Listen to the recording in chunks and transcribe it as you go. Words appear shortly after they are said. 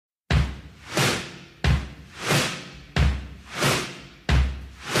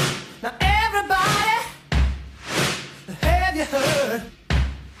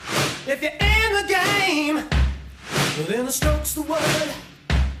What's the word?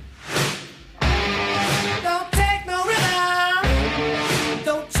 Don't take no rhythm.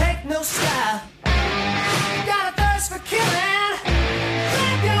 Don't take no style. Got a thirst for killing.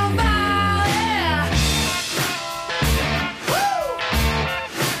 Grab your ball, yeah. Woo!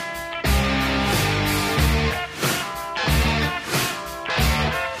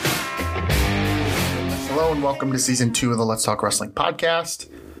 Hello and welcome to Season 2 of the Let's Talk Wrestling podcast.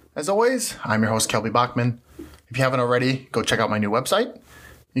 As always, I'm your host, Kelby Bachman. If you haven't already, go check out my new website.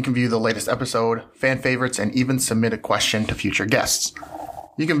 You can view the latest episode, fan favorites, and even submit a question to future guests.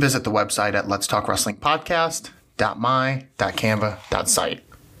 You can visit the website at letstalkwrestlingpodcast.my.canva.site.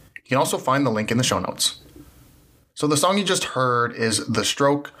 You can also find the link in the show notes. So the song you just heard is The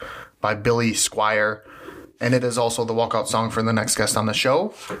Stroke by Billy Squier, and it is also the walkout song for the next guest on the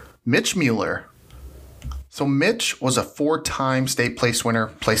show, Mitch Mueller. So Mitch was a 4-time state place winner,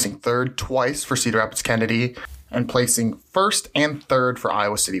 placing third twice for Cedar Rapids Kennedy and placing first and third for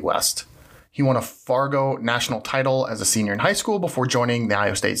Iowa City West. He won a Fargo national title as a senior in high school before joining the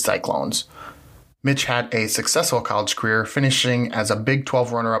Iowa State Cyclones. Mitch had a successful college career, finishing as a Big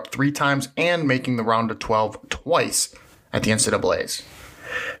 12 runner-up 3 times and making the round of 12 twice at the NCAAs.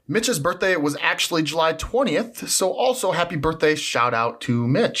 Mitch's birthday was actually July 20th, so also happy birthday shout out to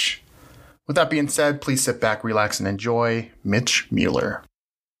Mitch. With that being said, please sit back, relax, and enjoy Mitch Mueller.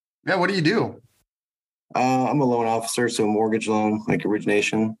 Yeah, what do you do? I'm a loan officer, so mortgage loan, like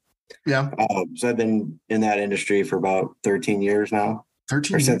origination. Yeah. So I've been in that industry for about 13 years now.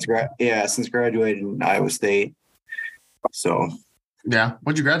 13 Or years? since graduated in Iowa State. So. Yeah.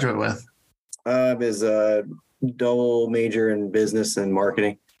 What'd you graduate with? Is a double major in business and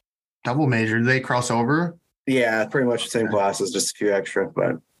marketing. Double major. Did they cross over? Yeah, pretty much the same classes, just a few extra,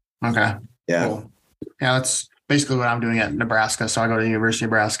 but. Okay. Yeah. Cool. Yeah, that's basically what I'm doing at Nebraska. So I go to the University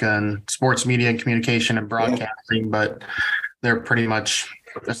of Nebraska in sports media and communication and broadcasting, but they're pretty much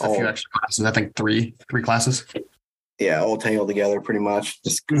just a few extra classes. I think three classes. Yeah, all tangled together pretty much.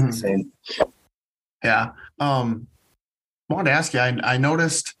 Just the same. Yeah. I wanted to ask you, I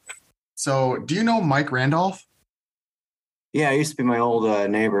noticed, so do you know Mike Randolph? Yeah, I used to be my old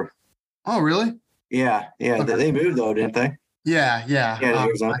neighbor. Oh, really? Yeah. Okay. They moved though, didn't they? Yeah.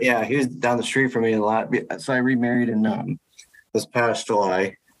 He was down the street from me a lot. So I remarried in this past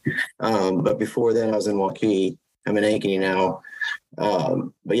July. But before then, I was in Waukee. I'm in Ankeny now.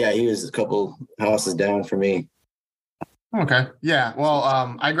 But yeah, he was a couple houses down from me. Okay. Yeah. Well,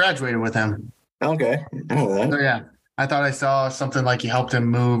 I graduated with him. Okay. I know that. So yeah, I thought I saw something like you helped him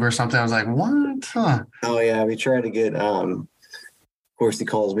move or something. I was like, what? Huh. Oh yeah, we tried to get. Of course, he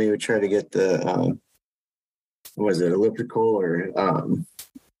calls me. We tried to get the. Was it elliptical or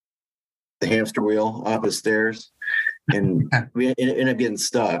the hamster wheel off the stairs? And we ended up getting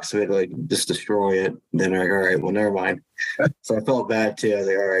stuck. So we had to like just destroy it. And then like, all right, well, never mind. So I felt bad too. I was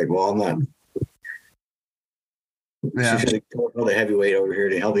like, all right, well, I'm not. Yeah. She should have called the heavyweight over here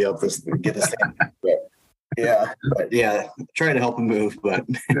to help me get this thing. But yeah, trying to help him move, but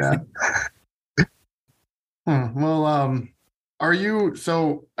yeah. Well, are you,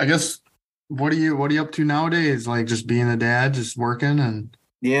 so I guess, what are you up to nowadays? Like just being a dad, just working and.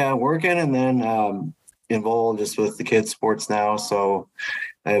 Yeah, working and then involved just with the kids' sports now. So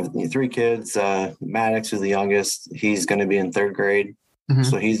I have 3 kids. Maddox is the youngest. He's going to be in 3rd grade. Mm-hmm.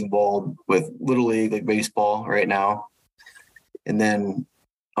 So he's involved with Little League, like baseball right now. And then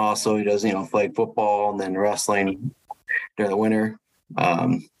also he does, flag football and then wrestling during the winter.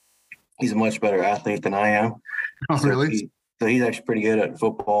 He's a much better athlete than I am. Oh, so really? So he's actually pretty good at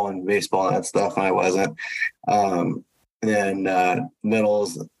football and baseball and that stuff, and I wasn't. And then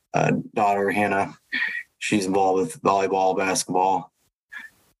middle's daughter, Hannah, she's involved with volleyball, basketball,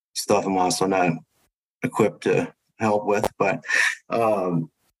 stuff I'm also not equipped to help with. But and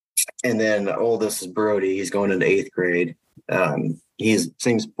then oldest is Brody. He's going into 8th grade. He's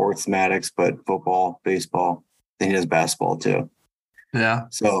same sports Maddox, but football, baseball, and he does basketball too. Yeah.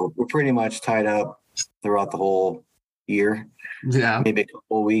 So we're pretty much tied up throughout the whole year. Yeah. Maybe a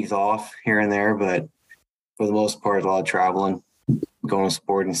couple of weeks off here and there, but for the most part, a lot of traveling, going to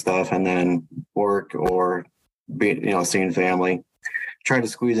sport and stuff, and then work or seeing family. Try to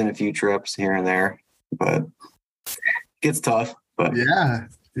squeeze in a few trips here and there, but it gets tough. But yeah,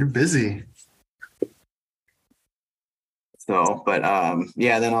 you're busy. So, but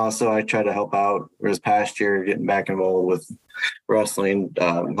then also I try to help out this past year, getting back involved with wrestling,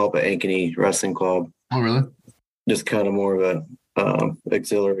 help at Ankeny Wrestling Club. Oh, really? Just kind of more of a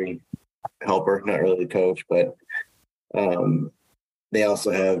auxiliary helper, not really the coach, but they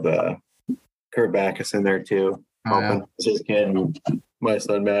also have Kurt Backus in there too, helping. It's his kid. And my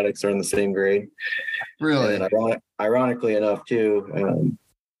son Maddox are in the same grade. Really? And ironically enough, too,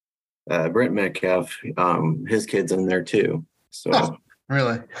 Brent Metcalf, his kid's in there too. So,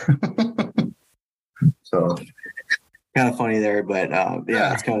 Really? so kind of funny there, but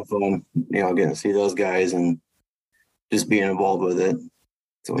yeah, it's kind of fun, getting to see those guys and just being involved with it.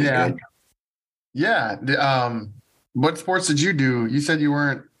 It's always good. Yeah. What sports did you do? You said you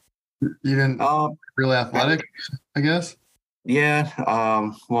didn't really athletic, I guess. Yeah.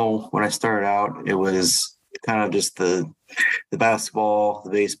 Well, when I started out, it was kind of just the basketball,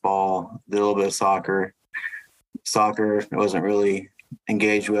 the baseball, the little bit of soccer. Soccer, I wasn't really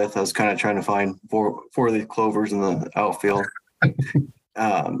engaged with. I was kind of trying to find four-leaf clovers in the outfield.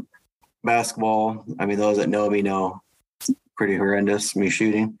 Basketball, I mean, those that know me know it's pretty horrendous, me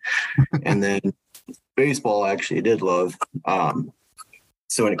shooting. And then baseball, I actually did love.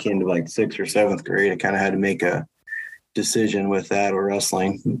 So when it came to like 6th or 7th grade, I kind of had to make a decision with that or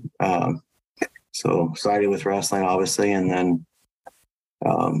wrestling. So sided with wrestling, obviously, and then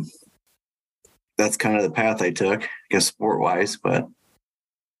that's kind of the path I took, I guess, sport-wise. But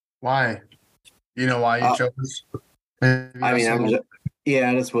why? You know why you chose?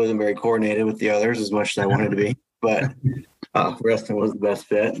 I just wasn't very coordinated with the others as much as I wanted to be. But wrestling was the best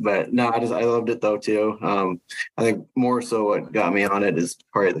fit. But no, I loved it though too. I think more so what got me on it is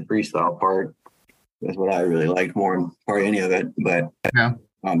probably the freestyle part. Is what I really liked more than probably any of it. But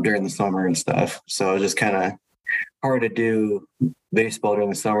during the summer and stuff, so it's just kind of hard to do baseball during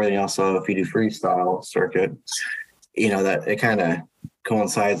the summer. And also, if you do freestyle circuit, that it kind of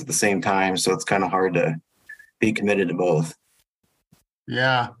coincides at the same time, so it's kind of hard to be committed to both.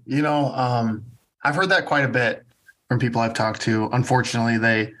 Yeah, I've heard that quite a bit from people I've talked to. Unfortunately,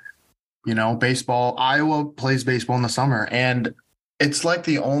 they, baseball, Iowa plays baseball in the summer, and it's like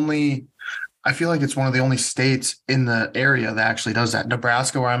I feel like it's one of the only states in the area that actually does that.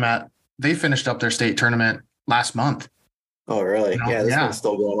 Nebraska, where I'm at, they finished up their state tournament last month. Oh, really? Yeah, this one's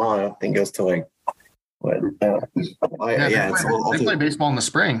still going on. I think it goes to like, what? They play baseball in the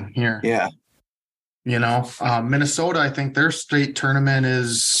spring here. Yeah. Minnesota, I think their state tournament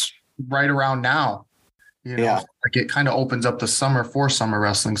is right around now. Like it kind of opens up the summer for summer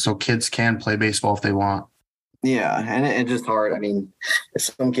wrestling, so kids can play baseball if they want. Yeah, and it's just hard. I mean,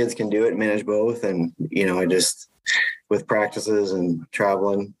 some kids can do it, manage both, and I just with practices and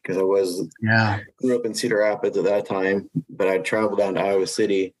traveling because grew up in Cedar Rapids at that time, but I traveled down to Iowa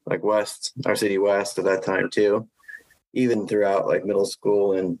City, like our city west at that time too, even throughout like middle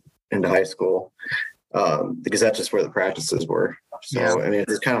school and into high school, because that's just where the practices were. So I mean,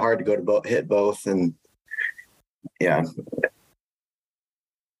 it's kind of hard to go to hit both, and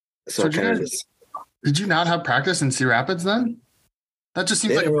so did you not have practice in Cedar Rapids then? That just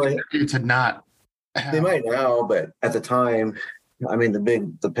seems like a to not have. They might now, but at the time, I mean,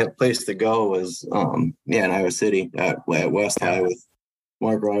 the place to go was in Iowa City at West High with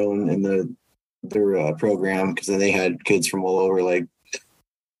Mark Ryland and their program, because then they had kids from all over. Like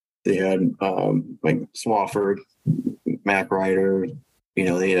they had like Swafford, Mac Ryder,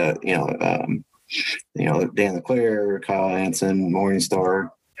 they had Dan LeClaire, Kyle Hansen, Morningstar.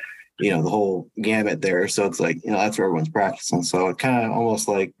 The whole gamut there. So it's like, that's where everyone's practicing. So it kind of almost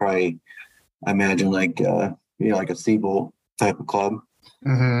like probably, I imagine like, like a Seabolt type of club.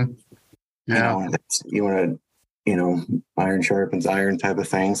 Mm-hmm. Yeah. You want to, iron sharpens iron type of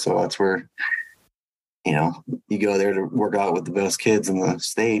thing. So that's where, you go there to work out with the best kids in the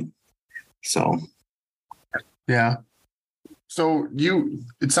state. So. Yeah. So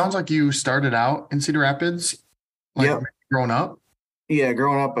it sounds like you started out in Cedar Rapids, growing up. Yeah,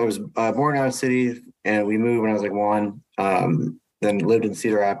 growing up, I was born in Iowa City, and we moved when I was like 1. Then lived in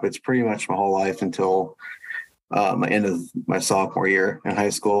Cedar Rapids pretty much my whole life until my end of my sophomore year in high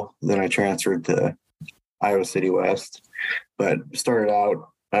school. Then I transferred to Iowa City West, but started out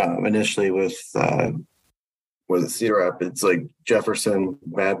initially with Cedar Rapids, like Jefferson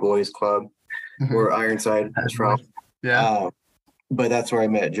Bad Boys Club, where Ironside is from. Yeah, but that's where I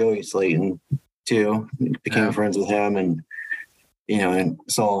met Joey Slayton too. Became friends with him, and and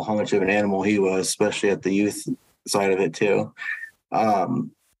saw how much of an animal he was, especially at the youth side of it too.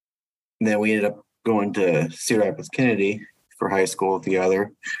 Then we ended up going to Cedar Rapids Kennedy for high school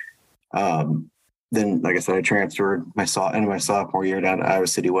together. Then, like I said, I transferred my sophomore year down to Iowa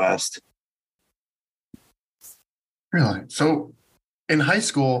City West. Really? So in high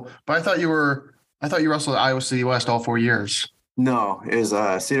school, but I thought you wrestled at Iowa City West all 4 years. No, it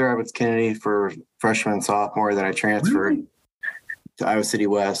was Cedar Rapids Kennedy for freshman and sophomore. Then I transferred to Iowa City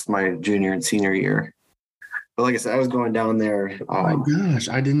West my junior and senior year. But like I said, I was going down there. Oh my gosh,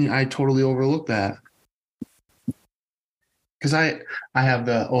 I totally overlooked that. because I have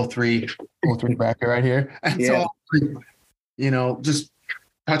the 03 bracket right here. And Yeah. so, just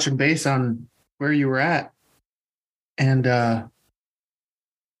touching base on where you were at. And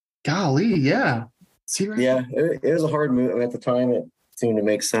golly, yeah. See, right? Yeah, it was a hard move at the time. It seemed to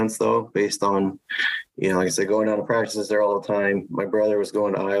make sense though, based on, like I said, going down to practices there all the time. My brother was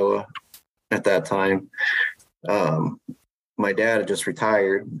going to Iowa at that time. My dad had just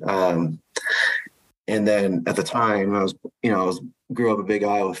retired. And then at the time I grew up a big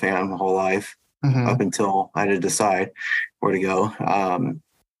Iowa fan my whole life up until I had to decide where to go.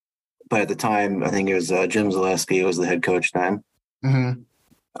 But at the time, I think it was Jim Zaleski was the head coach then.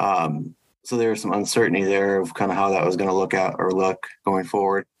 So there was some uncertainty there of kind of how that was going to look going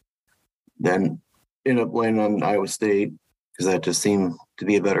forward. Then ended up landing on Iowa State because that just seemed to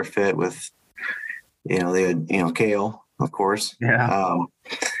be a better fit with, they had, Kale, of course. Yeah.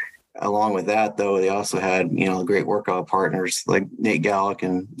 Along with that, though, they also had, great workout partners like Nate Gallick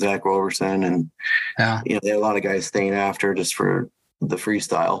and Zach Roberson. And, they had a lot of guys staying after just for the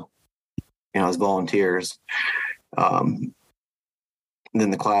freestyle, as volunteers. Then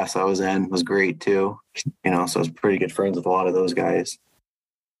the class I was in was great too, so I was pretty good friends with a lot of those guys.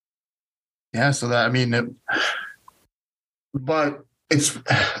 Yeah. So but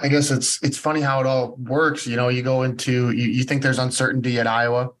I guess it's funny how it all works. You go into, you think there's uncertainty at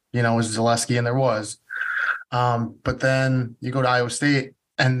Iowa, with Zaleski, and there was. But then you go to Iowa State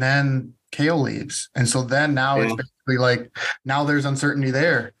and then Kale leaves. And so then now it's basically like, now there's uncertainty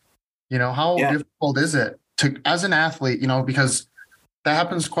there. How difficult is it as an athlete, because that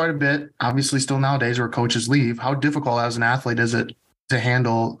happens quite a bit, obviously still nowadays, where coaches leave. How difficult as an athlete is it to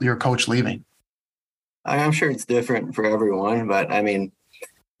handle your coach leaving? I'm sure it's different for everyone, but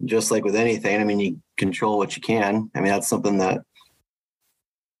just like with anything, you control what you can. That's something that,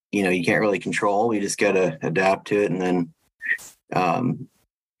 you can't really control. You just got to adapt to it. And then,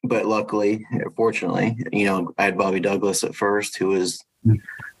 but luckily, fortunately, I had Bobby Douglas at first, who was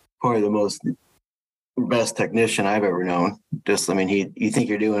probably the best technician I've ever known. Just, you think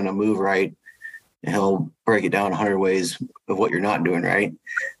you're doing a move right, and he'll break it down 100 ways of what you're not doing right.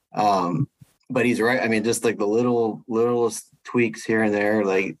 But he's right. Just like the littlest tweaks here and there,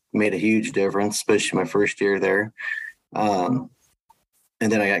 like, made a huge difference, especially my first year there. And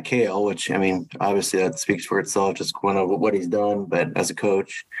then I got Kale, which, obviously that speaks for itself, just going over what he's done. But as a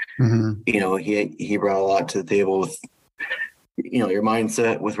coach, he brought a lot to the table with, your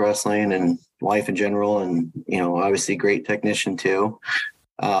mindset with wrestling and life in general. And, obviously great technician too.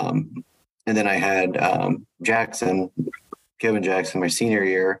 And then I had Kevin Jackson, my senior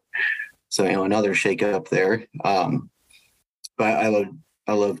year. So, another shake up there. But I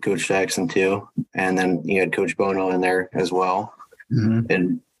love Coach Jackson too. And then you had Coach Bono in there as well.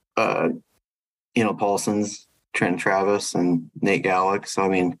 And, Paulson's, Trent Travis, and Nate Gallick.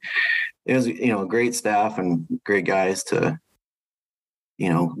 So, it was, a great staff and great guys to,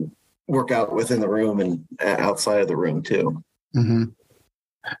 work out within the room and outside of the room too.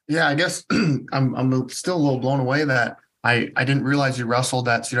 Yeah, I guess I'm still a little blown away that I didn't realize you wrestled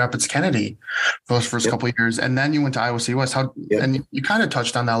at Cedar Rapids Kennedy for those first couple of years. And then you went to Iowa City West. And you kind of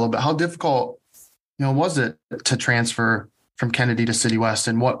touched on that a little bit. How difficult, was it to transfer from Kennedy to City West,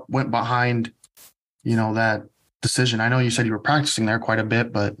 and what went behind, that decision? I know you said you were practicing there quite a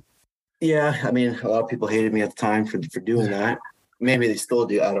bit, but. Yeah. A lot of people hated me at the time for doing that. Maybe they still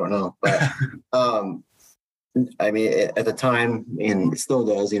do. I don't know. But, at the time, and it still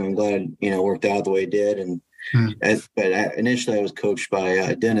does, I'm glad, worked out the way it did. And, but initially I was coached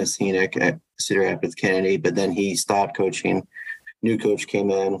by Dennis Henick at Cedar Rapids Kennedy, but then he stopped coaching. New coach came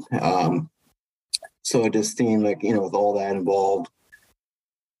in. So it just seemed like, with all that involved,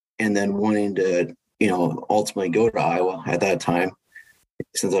 and then wanting to, ultimately go to Iowa at that time,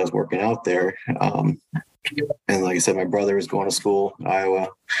 since I was working out there. And like I said, my brother was going to school in Iowa.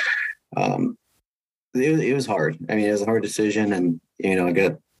 It was hard. It was a hard decision, and, I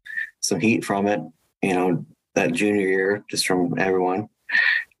got some heat from it, that junior year, just from everyone.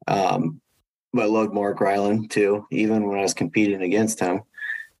 But I loved Mark Ryland too. Even when I was competing against him,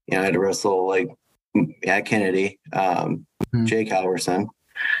 I had to wrestle at Kennedy, Jake Halverson,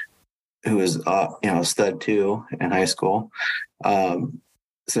 who was, a stud too in high school.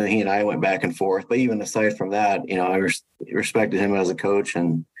 So he and I went back and forth. But even aside from that, I respected him as a coach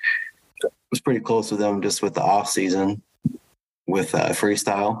and was pretty close with him just with the off season with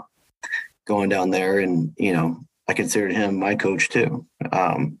freestyle going down there. And, I considered him my coach too.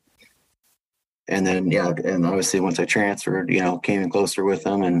 And then, and obviously once I transferred, came in closer with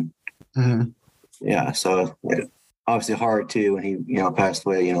him, and so obviously hard too when he, passed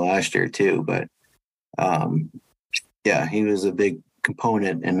away, last year too. But yeah, he was a big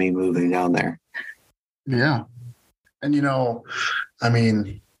component in me moving down there. Yeah. And, I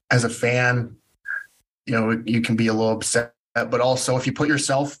mean, as a fan, you can be a little upset, but also if you're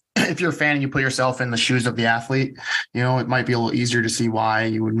a fan and you put yourself in the shoes of the athlete, it might be a little easier to see why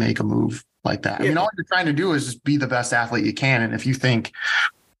you would make a move like that. Yeah. I mean, all you're trying to do is just be the best athlete you can. And if you think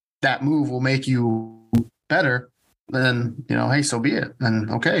that move will make you better, then, hey, so be it. And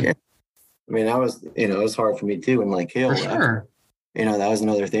okay. Yeah. I mean, that was, it was hard for me too. When like Hale left, sure. That was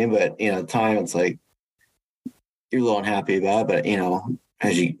another thing, but, at the time it's like, you're a little unhappy about it, but,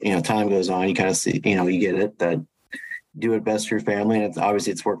 as time goes on, you kind of see, you get it, that do it best for your family. And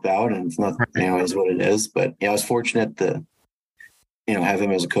it's worked out, and it's not, is what it is. But I was fortunate to, have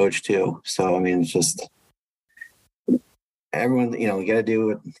him as a coach too. So, I mean, it's just everyone, you got to do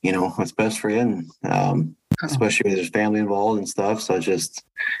what, what's best for you. And, especially when there's family involved and stuff. So just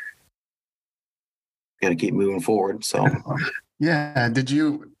got to keep moving forward. So, yeah. Did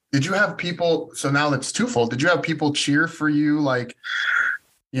you have people, so now that's twofold. Did you have people cheer for you, like,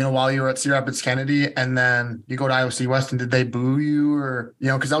 while you were at Cedar Rapids Kennedy, and then you go to Iowa City West, and did they boo you, or,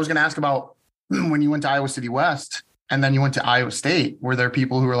 because I was going to ask about when you went to Iowa City West and then you went to Iowa State, were there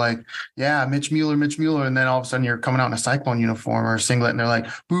people who were like, yeah, Mitch Mueller. And then all of a sudden you're coming out in a Cyclone uniform or a singlet and they're like,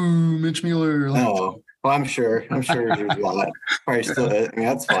 boo, Mitch Mueller. Like, oh, well, I'm sure there's a lot. Probably still, I mean,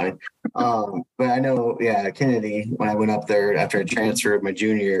 that's fine. But I know, Kennedy, when I went up there after I transferred my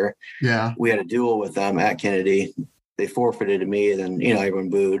junior year, we had a duel with them at Kennedy. They forfeited to me, and then, everyone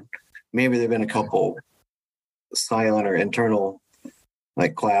booed. Maybe there've been a couple silent or internal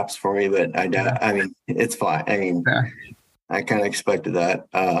like claps for me, but I mean, it's fine. I mean, I kind of expected that.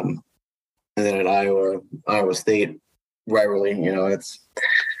 And then at Iowa State rivalry, it's,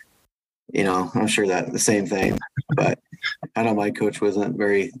 I'm sure that the same thing, but I know my coach wasn't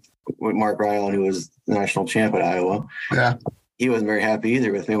Mark Ryland, who was the national champ at Iowa. Yeah. He wasn't very happy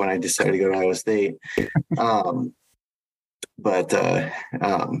either with me when I decided to go to Iowa State. But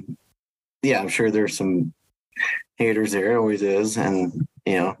I'm sure there's some haters there. It always is. And,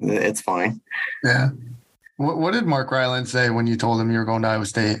 it's fine. Yeah. What did Mark Ryland say when you told him you were going to Iowa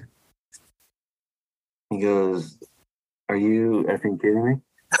State? He goes, "Are you effing kidding me?"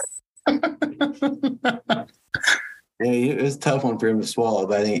 Yeah, it was a tough one for him to swallow,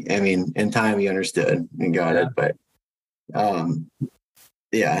 but in time he understood and got it. But,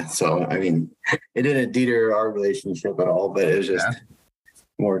 so, I mean, it didn't deter our relationship at all, but it was just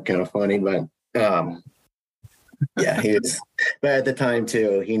more kind of funny. But, he was, but at the time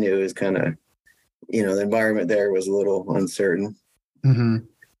too, he knew it was kind of, the environment there was a little uncertain, and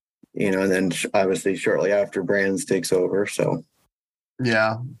then obviously shortly after Brands takes over. So,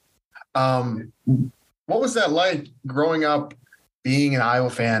 yeah. What was that like growing up, being an Iowa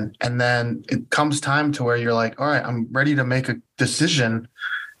fan, and then it comes time to where you're like, all right, I'm ready to make a decision,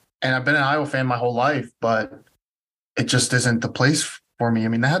 and I've been an Iowa fan my whole life, but it just isn't the place for me. I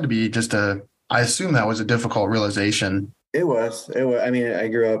mean, that had to be I assume that was a difficult realization. It was. I mean, I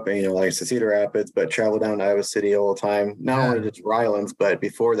grew up, like Cedar Rapids, but traveled down to Iowa City all the time. Not only just Rylands, but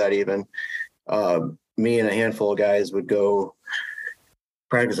before that, even me and a handful of guys would go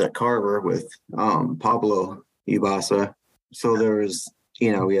practice at Carver with Pablo Ibasa. So there was,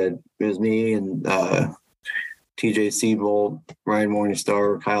 it was me and TJ Seabold, Ryan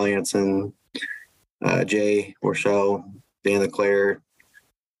Morningstar, Kyle Hansen, Jay Rochelle, Dan LeClaire,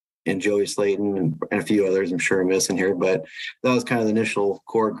 and Joey Slayton, and a few others I'm sure I'm missing here. But that was kind of the initial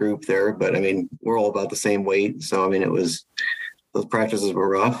core group there. But, I mean, we're all about the same weight. So, I mean, those practices were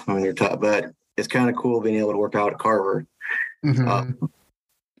rough. I mean, they're tough, but it's kind of cool being able to work out at Carver.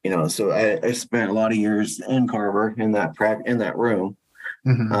 So I spent a lot of years in Carver in that room,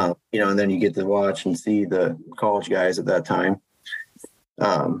 and then you get to watch and see the college guys at that time.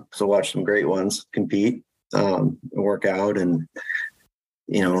 So watch some great ones compete, work out, and,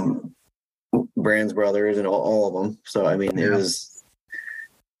 Brands brothers and all of them. So, I mean, it was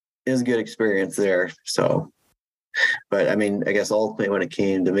a good experience there. So, but I mean, I guess ultimately when it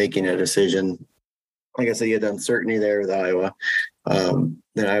came to making a decision, like I said, you had the uncertainty there with Iowa.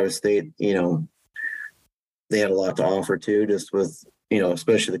 Then Iowa State, they had a lot to offer too, just with,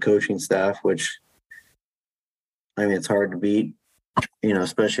 especially the coaching staff, which, I mean, it's hard to beat,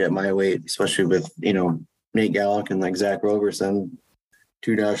 especially at my weight, especially with, Nate Gallick and like Zach Roberson,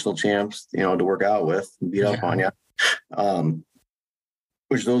 2 national champs, to work out with and beat up on you.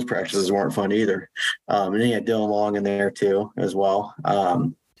 Which those practices weren't fun either. And then you had Dylan Long in there too, as well.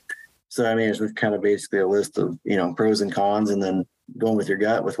 So, I mean, it's kind of basically a list of, pros and cons, and then going with your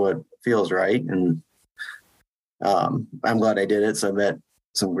gut with what feels right. And I'm glad I did it. So I met,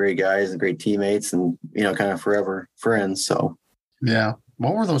 some great guys and great teammates, and kind of forever friends. So Yeah.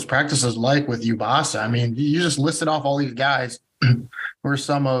 What were those practices like with Ubasa? I mean, you just listed off all these guys who are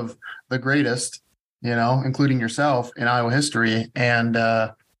some of the greatest, including yourself in Iowa history. And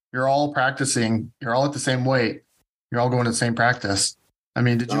you're all practicing. You're all at the same weight. You're all going to the same practice. I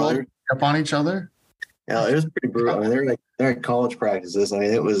mean, did you all pick up on each other? Yeah, it was pretty brutal. I mean, they're like college practices. I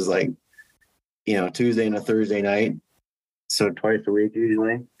mean, it was like, Tuesday and a Thursday night. So twice a week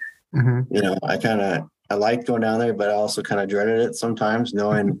usually. Mm-hmm. I liked going down there, but I also kind of dreaded it sometimes,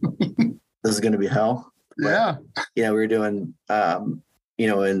 knowing this is going to be hell. Yeah. We were doing,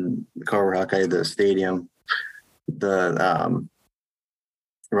 in Carver Hawkeye, the stadium, the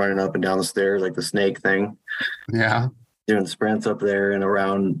running up and down the stairs like the snake thing. Yeah. Doing sprints up there and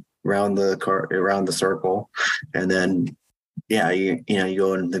around the circle, and then you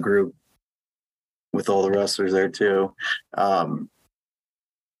go in the group with all the wrestlers there too.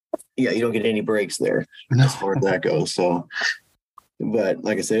 You don't get any breaks there as far as that goes. So, but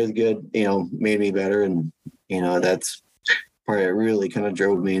like I said, it was good. Made me better, and that's part that really kind of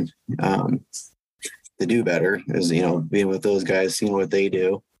drove me to do better. Is being with those guys, seeing what they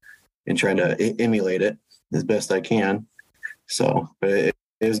do, and trying to emulate it as best I can. So, but it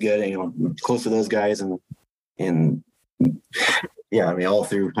was good. Close to those guys, and I mean, all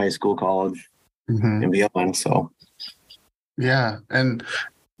through high school, college, mm-hmm. and beyond. So, yeah, and.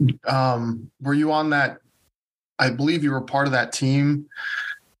 Were you on that? I believe you were part of that team.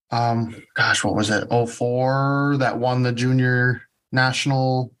 What was it? 04 that won the junior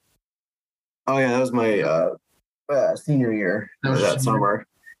national. Oh yeah, that was my senior year. That summer.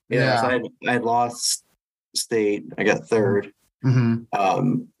 Yeah. So I had lost state. I got third.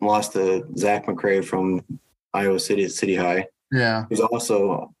 Mm-hmm. Lost to Zach McCrae from Iowa City High. Yeah. He's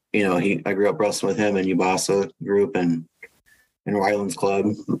also, I grew up wrestling with him in Ubasa group and in Ryland's club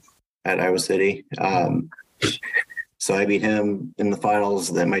at Iowa City. So I beat him in the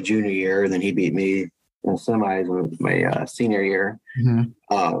finals then my junior year, and then he beat me in semis my senior year.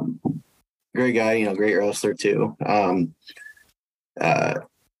 Mm-hmm. Great guy, great wrestler too. But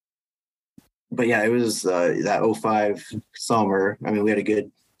yeah, it was that 05 summer. I mean, we had a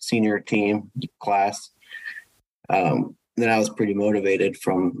good senior team class. Then I was pretty motivated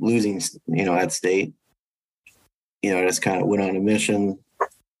from losing, at state. I just kind of went on a mission,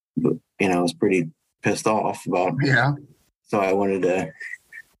 but, I was pretty pissed off about it. Yeah. So I wanted to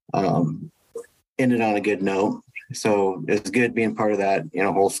end it on a good note. So it's good being part of that,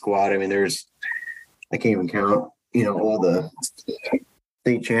 whole squad. I mean, I can't even count, all the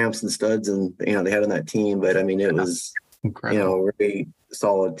state champs and studs and, they had on that team. But I mean, it was, incredible. A really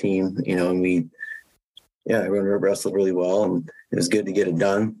solid team, and everyone wrestled really well, and it was good to get it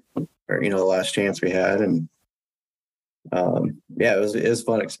done, or, the last chance we had. And, it was a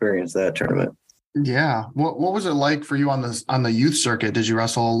fun experience, that tournament. Yeah. What was it like for you on the youth circuit? Did you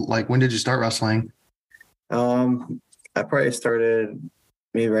wrestle? Like, when did you start wrestling? I probably started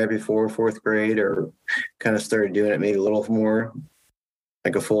maybe right before fourth grade, or kind of started doing it maybe a little more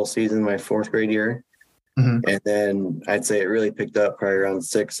like a full season my fourth grade year. Mm-hmm. And then I'd say it really picked up probably around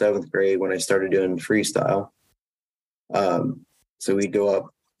sixth, seventh grade when I started doing freestyle. So we'd go up,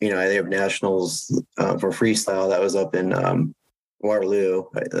 they have nationals for freestyle that was up in Waterloo,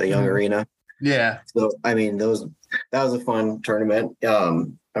 the Young Arena. Yeah. So I mean, that was a fun tournament. I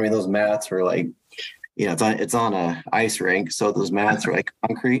mean, those mats were like, it's on a ice rink, so those mats are like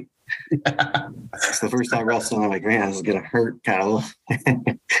concrete. It's the first time wrestling, I'm like, man, this is gonna hurt, kind of.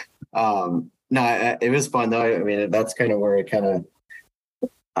 No, it was fun though. I mean, that's kind of where it kind of,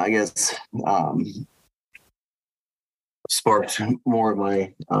 I guess, sparked more of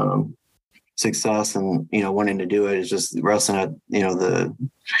my success and wanting to do it. Is just wrestling at the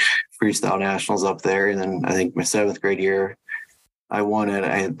freestyle nationals up there. And then I think my seventh grade year I won it.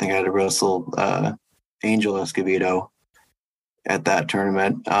 I think I had to wrestle Angel Escobedo at that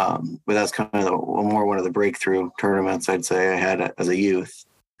tournament, but that's kind of one of the breakthrough tournaments I'd say I had as a youth.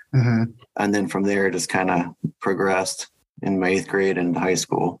 Mm-hmm. And then from there just kind of progressed in my eighth grade and high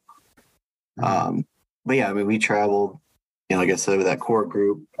school. But yeah, I mean, we traveled, like I said, with that core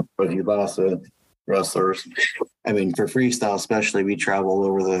group of Ubasa wrestlers. I mean, for freestyle especially, we travel all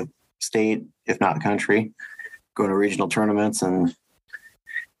over the state, if not country, going to regional tournaments and,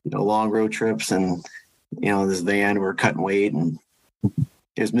 long road trips. And, this van, we're cutting weight, and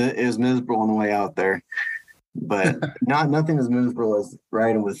it was miserable on the way out there. But nothing as miserable as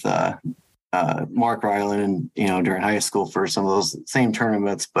riding with Mark Ryland and, during high school for some of those same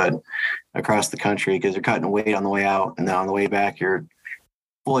tournaments, but across the country, because you're cutting weight on the way out, and then on the way back, you're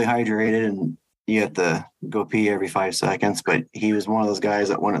fully hydrated and you have to go pee every 5 seconds, but he was one of those guys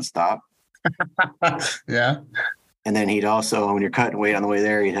that wouldn't stop. Yeah. And then he'd also, when you're cutting weight on the way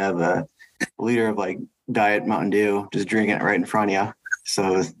there, he'd have a liter of like Diet Mountain Dew, just drinking it right in front of you.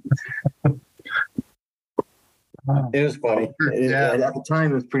 So it was funny. Yeah. At the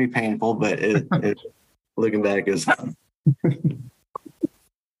time, it was pretty painful, but looking back, it was fun.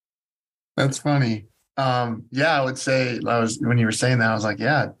 That's funny. Yeah, I would say when you were saying that, I was like,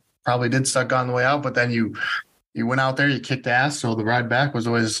 yeah, probably did suck on the way out, but then you went out there, you kicked ass, so the ride back was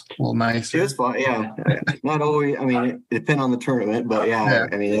always a little nice. It was fun, yeah. Not always. I mean, it depends on the tournament, but yeah.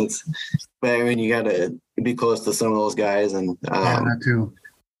 I mean, you got to be close to some of those guys, and that too.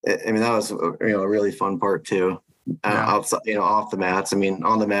 I mean, that was a really fun part too. Outside, off the mats. I mean,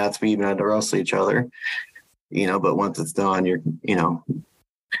 on the mats, we even had to wrestle each other. But once it's done, you're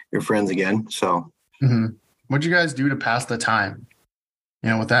friends again. So, What'd you guys do to pass the time?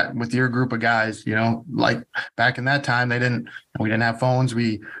 With your group of guys, like back in that time, we didn't have phones.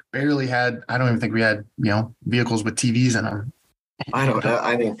 We barely had, I don't even think we had, vehicles with TVs in them. I don't know.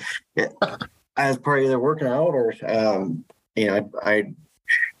 I mean, I was probably either working out or, I'd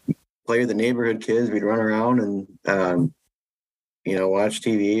play with the neighborhood kids. We'd run around and, watch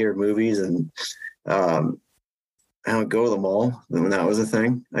TV or movies, and I don't go to the mall when that was a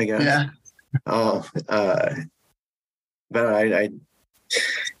thing, I guess. Yeah. But I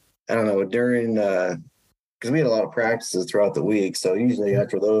don't know, during because we had a lot of practices throughout the week, so usually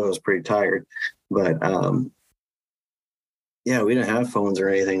after those I was pretty tired. But yeah, we didn't have phones or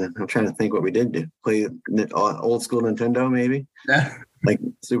anything. I'm trying to think what we did. Play old school Nintendo, maybe. Yeah. Like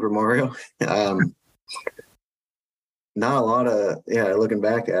Super Mario. Not a lot of looking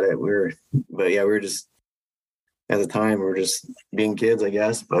back at it, we were just at the time we were just being kids, I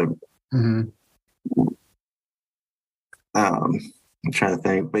guess. But I'm trying to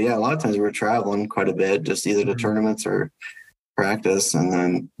think, but yeah, a lot of times we were traveling quite a bit, just either to tournaments or practice, and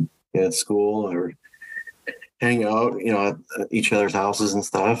then at school or hang out, at each other's houses and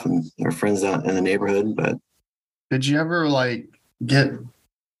stuff, and our friends out in the neighborhood. But did you ever get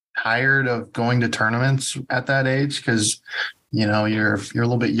tired of going to tournaments at that age? Because you're a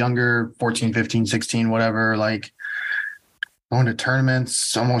little bit younger, 14, 15, 16, whatever, going to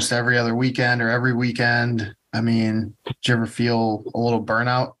tournaments almost every other weekend or every weekend. I mean, did you ever feel a little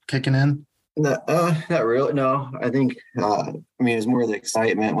burnout kicking in? Not really. No, I think, it was more the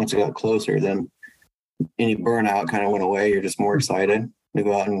excitement once it got closer. Then any burnout kind of went away. You're just more excited to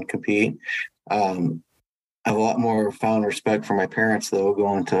go out and compete. I have a lot more found respect for my parents, though,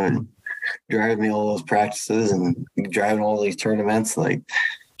 going to drive me all those practices and driving all these tournaments. Like,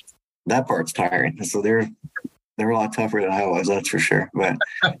 that part's tiring. So they're a lot tougher than I was, that's for sure. But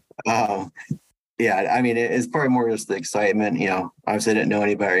yeah, I mean, it's probably more just the excitement. Obviously I didn't know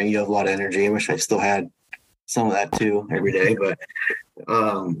any better. You have a lot of energy. I wish I still had some of that too every day. But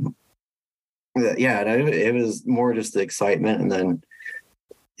it was more just the excitement, and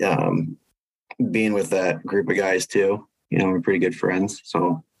then being with that group of guys too. We're pretty good friends.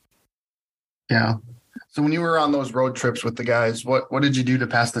 So yeah. So when you were on those road trips with the guys, what did you do to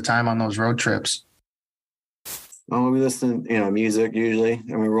pass the time on those road trips? Oh, we listened, music usually. I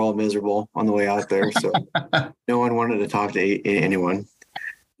mean, we're all miserable on the way out there, so no one wanted to talk to anyone.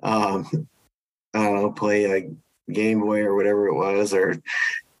 I don't know, play like Game Boy or whatever it was,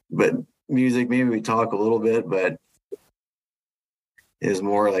 but music, maybe we talk a little bit, but it was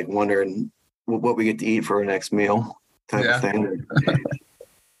more like wondering what we get to eat for our next meal type of thing,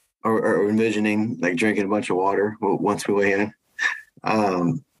 or envisioning like drinking a bunch of water once we weigh in.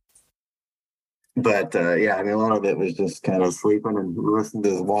 But I mean, a lot of it was just kind of sleeping and listening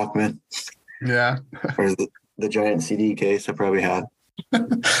to the Walkman. Yeah. Or the giant CD case I probably had.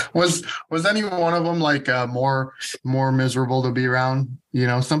 Was any one of them more miserable to be around?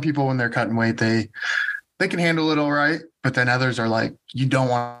 Some people when they're cutting weight, they can handle it all right, but then others are like, you don't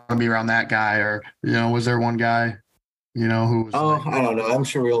want to be around that guy. Or was there one guy who was I don't know, I'm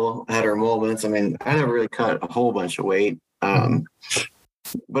sure we all had our moments. I mean, I never really cut a whole bunch of weight,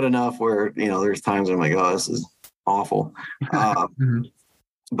 but enough where there's times I'm like, oh, this is awful.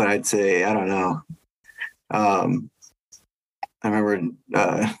 But I'd say, I don't know, I remember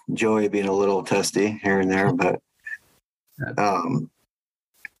Joey being a little testy here and there, but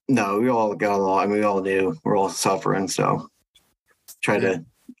no, we all got along. I mean, we all knew we're all suffering, so try to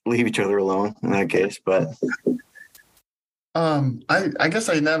leave each other alone in that case. But I guess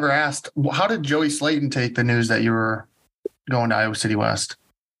I never asked, how did Joey Slayton take the news that you were going to Iowa City West?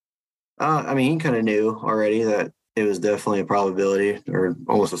 I mean, he kind of knew already that it was definitely a probability or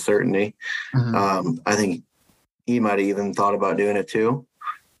almost a certainty. I think he might have even thought about doing it too.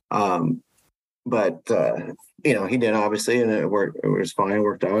 but he did obviously, and it worked. It was fine, it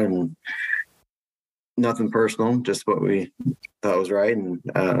worked out, and nothing personal, just what we thought was right. And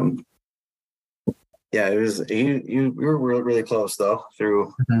yeah, it was. We were really, really close though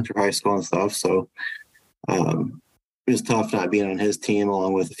through high school and stuff. So it was tough not being on his team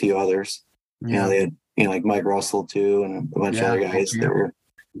along with a few others. Yeah. They had like Mike Russell too, and a bunch of other guys that were.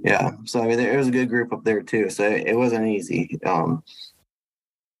 Yeah, so I mean, there was a good group up there too. So it wasn't easy.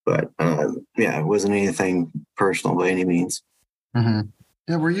 But it wasn't anything personal by any means. Mm-hmm.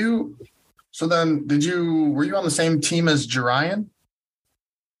 Yeah, were you? So then, were you on the same team as Jerian?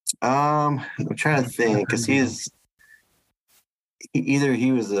 I'm trying to think because either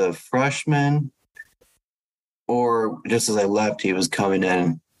he was a freshman or just as I left, he was coming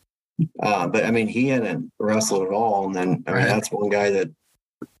in. But I mean, he hadn't wrestled at all, and then I mean, that's one guy that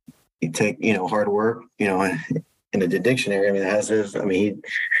you take, hard work, in the dictionary. I mean, he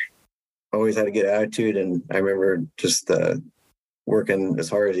always had a good attitude, and I remember just working as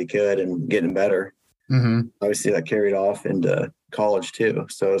hard as he could and getting better. Mm-hmm. Obviously, that carried off into college too,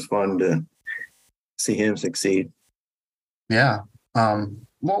 so it was fun to see him succeed. Yeah.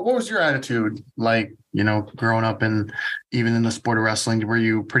 What was your attitude like? Growing up and even in the sport of wrestling, were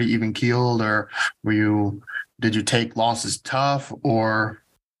you pretty even keeled, or did you take losses tough, or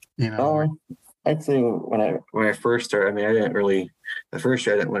I'd say when I first started, I mean, I didn't really. The first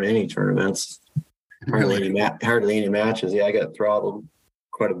year, I didn't win any tournaments. Hardly any matches. Yeah, I got throttled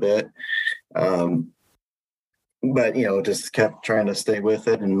quite a bit. But just kept trying to stay with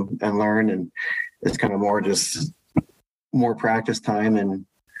it and learn, and it's kind of more practice time and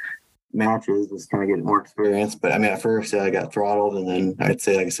matches, just kind of getting more experience. But I mean, at first, I got throttled, and then I'd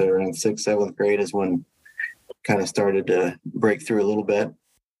say, like I said, around 6th, 7th grade is when kind of started to break through a little bit.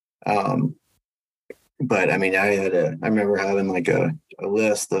 But I mean, I remember having like a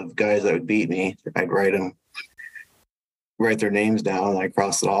list of guys that would beat me. I'd write their names down, and I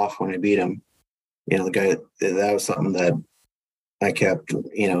cross it off when I beat them. The guy, that was something that I kept,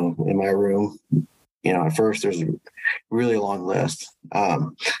 in my room. At first there's a really long list.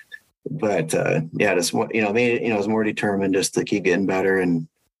 But just, made it, I was more determined just to keep getting better. And,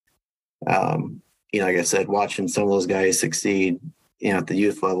 like I said, watching some of those guys succeed, at the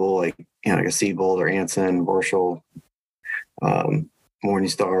youth level, like a Seabold or Anson, Borschel,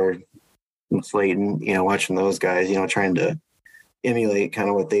 Morningstar, and Slayton, watching those guys, trying to emulate kind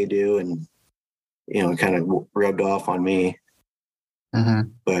of what they do, and, kind of rubbed off on me. Mm-hmm.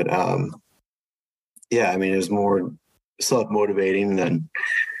 But, I mean, it was more self-motivating than,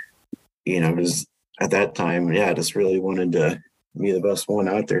 just at that time, I just really wanted to be the best one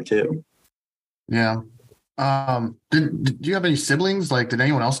out there too. Yeah. Did you have any siblings? Like, did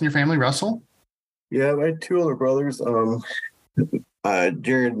anyone else in your family wrestle? Yeah, I had 2 older brothers.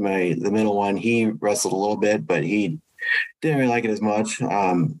 Jared, the middle one, he wrestled a little bit, but he didn't really like it as much.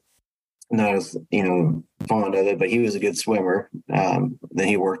 Not as, fond of it, but he was a good swimmer. Then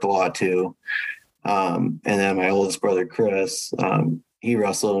he worked a lot too. And then my oldest brother, Chris, he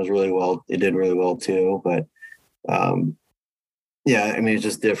wrestled and was really well. It did really well too. But I mean, it's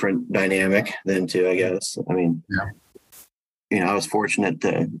just different dynamic then too, I guess. I mean, I was fortunate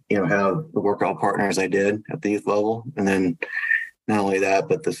to, have the workout partners I did at the youth level. And then not only that,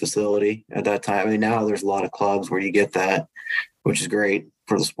 but the facility at that time. I mean, now there's a lot of clubs where you get that, which is great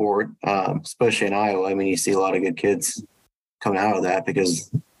for the sport, especially in Iowa. I mean, you see a lot of good kids coming out of that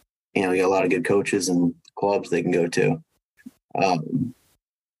because, you got a lot of good coaches and clubs they can go to. I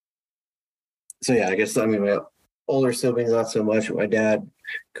guess, I mean, my older siblings, not so much. My dad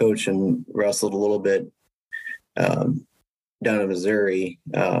coached and wrestled a little bit down in Missouri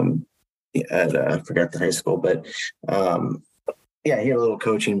at, I forgot the high school, but he had a little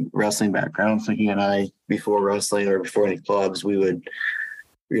coaching wrestling background. So he and I, before wrestling or before any clubs, we would,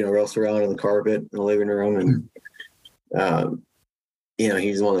 wrestle around on the carpet in the living room. And,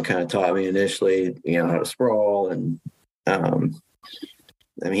 he's the one that kind of taught me initially, how to sprawl. And I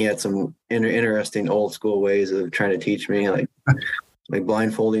mean, he had some interesting old school ways of trying to teach me, like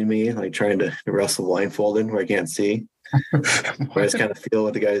blindfolding me, like trying to wrestle blindfolded where I can't see. I just kind of feel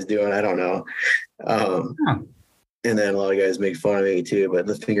what the guy's doing. I don't know. And then a lot of guys make fun of me too, but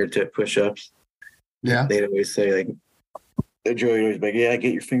the fingertip push-ups. Yeah. They'd always say, like, Joey always be like,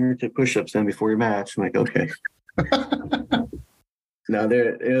 get your fingertip push-ups in before your match. I'm like, okay. No,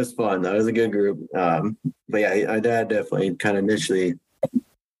 it was fun though. It was a good group. But my dad definitely kind of initially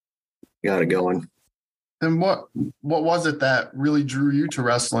got it going. And what was it that really drew you to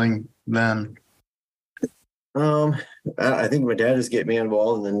wrestling then? I think my dad just get me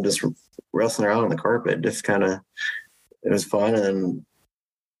involved, and then just wrestling around on the carpet, just kind of, it was fun. And then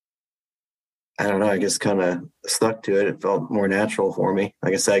I don't know, I just kind of stuck to it. It felt more natural for me.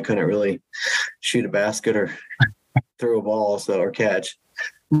 Like I said, I couldn't really shoot a basket or throw a ball or catch.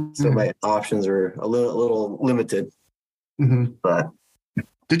 So my options were a little limited. Mm-hmm. But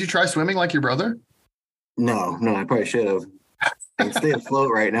did you try swimming like your brother? No, I probably should have. I can stay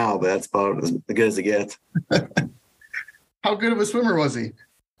afloat right now, but that's about as good as it gets. How good of a swimmer was he?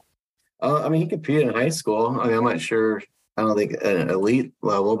 I mean, he competed in high school. I mean, I'm not sure. I don't think at an elite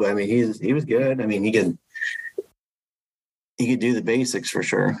level, but I mean, he was good. I mean, he could do the basics for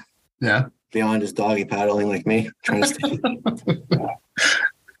sure. Yeah. Beyond just doggy paddling like me, trying to stay.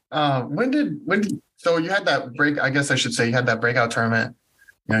 When did so you had that break? I guess I should say you had that breakout tournament.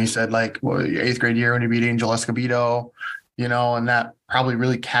 You know, you said like your 8th grade year when you beat Angel Escobedo, you know, and that probably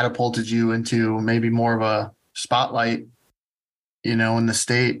really catapulted you into maybe more of a spotlight, you know, in the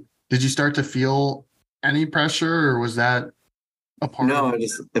state. Did you start to feel any pressure, or was that a part of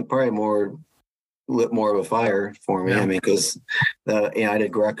it? It probably lit more of a fire for me. Yeah. I mean, because I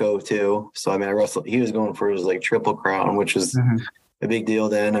did Greco too. So I mean, I wrestled. He was going for his like triple crown, which is a big deal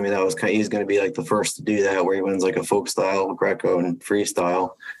then. I mean, that was he's going to be like the first to do that, where he wins like a folk style, Greco, and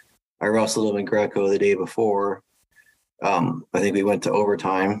freestyle. I wrestled him in Greco the day before. I think we went to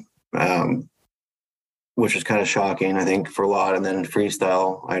overtime, which was kind of shocking, I think, for a lot. And then in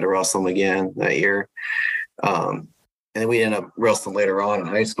freestyle, I had to wrestle him again that year. And we ended up wrestling later on in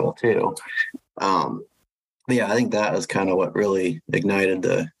high school too. But yeah, I think that was kind of what really ignited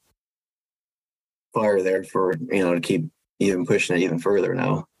the fire there for, you know, to keep even pushing it even further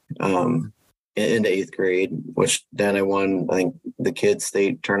now. Into 8th grade, which then I won, I think, the kids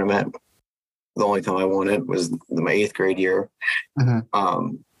state tournament. The only time I won it was my 8th grade year. And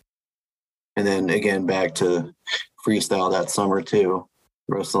then again, back to freestyle that summer too,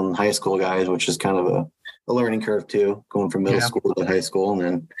 wrestling high school guys, which is kind of a learning curve too, going from middle school to high school and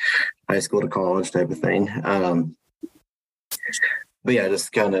then high school to college type of thing. But yeah,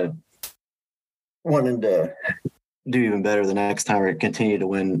 just kind of wanted to do even better the next time or continue to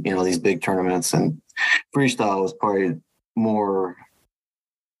win, you know, these big tournaments. And freestyle was probably more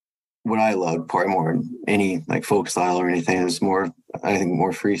what I loved, probably more than any like folk style or anything. It was more, I think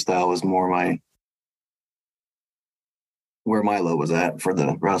more freestyle was more where my love was at for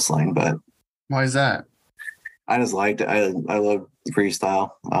the wrestling. But why is that? I just liked it. I loved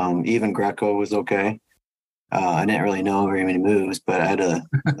freestyle. Even Greco was okay. I didn't really know very many moves, but I had a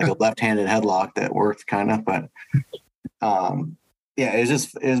left-handed headlock that worked kind of. But yeah, it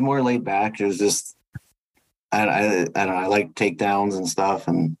was more laid back. It was just I don't know. I like takedowns and stuff,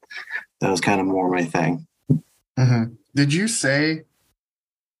 and that was kind of more my thing. Did you say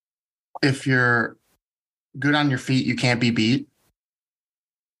if you're good on your feet, you can't be beat?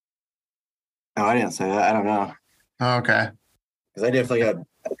 No, I didn't say that. I don't know. Oh, okay. Because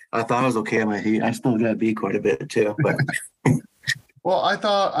I thought I was okay on my feet. I still got beat quite a bit too. But well,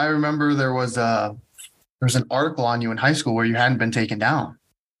 I remember there was an article on you in high school where you hadn't been taken down.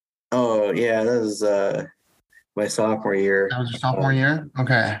 Oh yeah, that was my sophomore year. That was your sophomore year?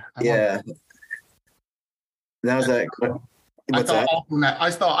 Okay. Yeah. That was that.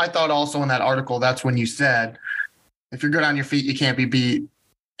 I thought also in that article, that's when you said, if you're good on your feet, you can't be beat.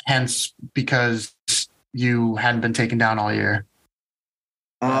 Hence, because you hadn't been taken down all year.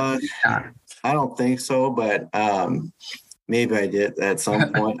 I don't think so, but maybe I did at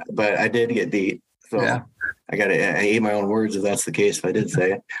some point. But I did get beat, so yeah. I ate my own words if that's the case. If I did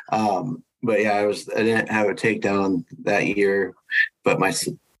say it, but yeah, I didn't have a takedown that year, but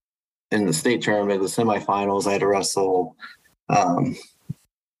in the state tournament, the semifinals, I had to wrestle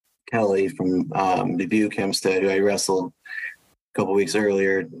Kelly from Dubuque Hempstead, who I wrestled a couple weeks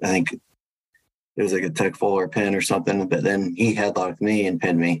earlier. I think it was like a tech fuller pin or something, but then he headlocked me and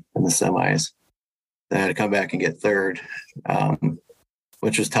pinned me in the semis. Then I had to come back and get third,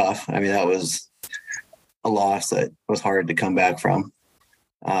 which was tough. I mean, that was a loss that was hard to come back from.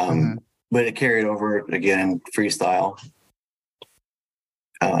 But it carried over again, freestyle.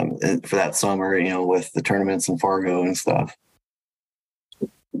 And for that summer, you know, with the tournaments in Fargo and stuff.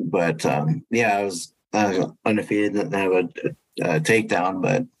 But yeah, I was undefeated. Didn't have a takedown,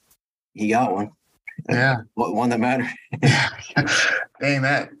 but he got one. Yeah, One that mattered. Dang,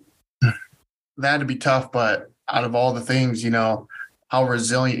 that had to be tough. But out of all the things, you know, how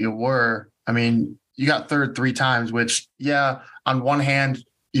resilient you were. I mean, you got third 3 times, which, yeah, on one hand,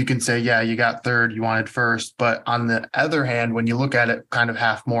 you can say, yeah, you got third, you wanted first. But on the other hand, when you look at it kind of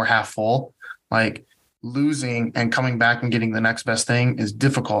half full, like losing and coming back and getting the next best thing is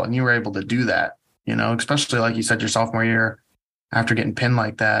difficult. And you were able to do that, you know, especially like you said, your sophomore year after getting pinned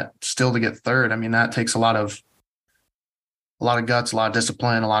like that, still to get third. I mean, that takes a lot of guts, a lot of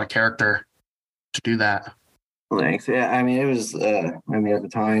discipline, a lot of character. to do that. Thanks. Yeah, I mean, it was. I mean, at the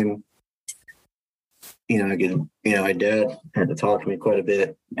time, my dad had to talk to me quite a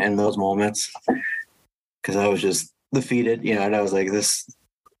bit in those moments because I was just defeated, and I was like, this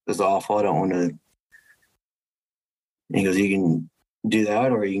is awful. I don't want to. He goes, you can do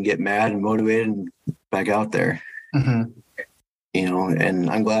that, or you can get mad and motivated and back out there. Mm-hmm. And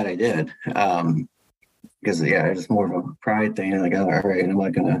I'm glad I did. Because it's more of a pride thing. Like, all right,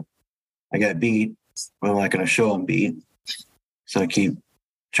 I got beat, but I'm not gonna show I'm beat. So I keep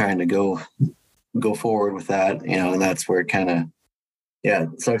trying to go forward with that, and that's where it kind of,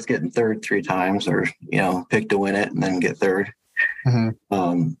 it starts getting third 3 times, or, pick to win it and then get third.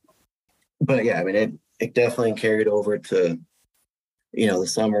 Mm-hmm. But yeah, I mean, it definitely carried over to, the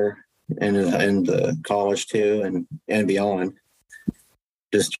summer and the college too, and beyond.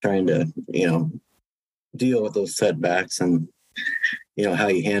 Just trying to, deal with those setbacks and, how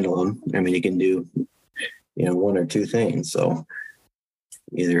you handle them. I mean, you can do, 1 or 2 things. So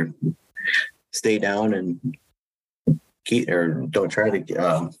either stay down and don't try to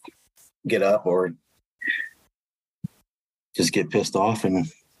get up, or just get pissed off and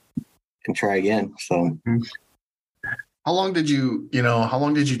try again. So how long did you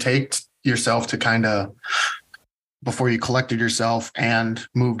take yourself to kind of, before you collected yourself and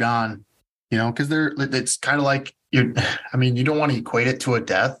moved on, because it's kind of like you don't want to equate it to a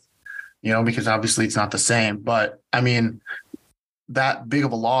death, because obviously it's not the same, but I mean, that big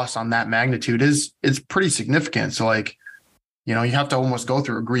of a loss on that magnitude is pretty significant. So like, you have to almost go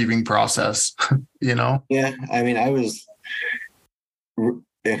through a grieving process, Yeah. I mean,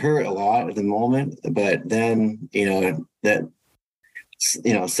 it hurt a lot at the moment, but then, that,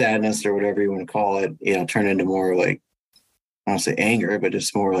 sadness or whatever you want to call it, turned into more like, I don't say anger, but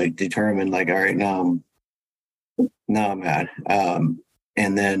just more like determined, like, all right, now I'm mad.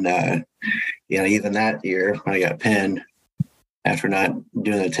 And then, even that year when I got pinned after not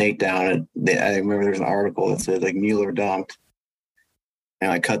doing the takedown, I remember there's an article that said like Mueller dumped,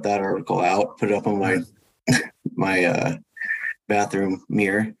 and I cut that article out, put it up on my bathroom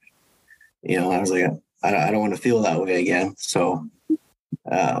mirror. I was like, I don't want to feel that way again. So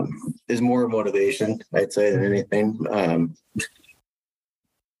is more motivation, I'd say, than anything.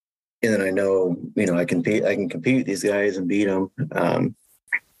 And then I know, I can compete with these guys and beat them.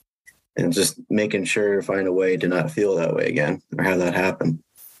 And just making sure to find a way to not feel that way again or have that happen.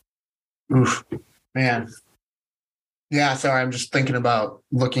 Oof, man. Yeah, sorry. I'm just thinking about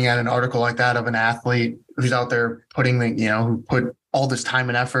looking at an article like that of an athlete who's out there putting who put all this time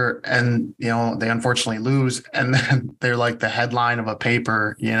and effort, and, they unfortunately lose. And then they're like the headline of a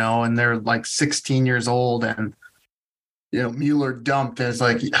paper, and they're like 16 years old, and, Mueller dumped. And it's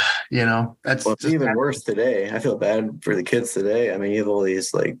like, that's it's even worse today. I feel bad for the kids today. I mean, you have all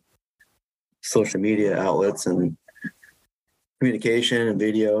these like social media outlets and communication and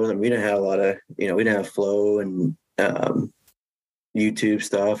videos, and we didn't have a lot of, we didn't have Flow and YouTube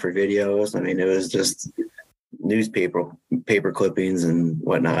stuff or videos. I mean, it was just paper clippings and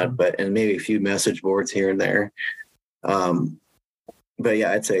whatnot, and maybe a few message boards here and there. But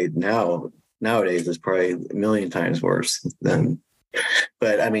yeah, I'd say nowadays it's probably a million times worse than.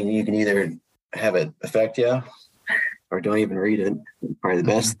 But I mean, you can either have it affect you or don't even read it. Probably the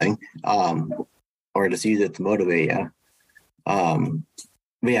best thing. Or just use it to motivate you.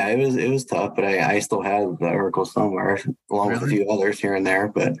 But yeah, it was tough, but I still have the article somewhere along with a few others here and there,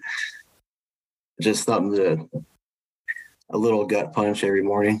 but just something a little gut punch every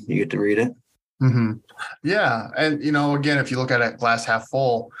morning. You get to read it. Mm-hmm. Yeah. And, again, if you look at it glass half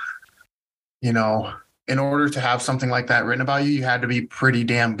full, in order to have something like that written about you, you had to be pretty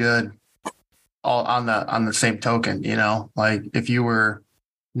damn good. All on the same token, like if you were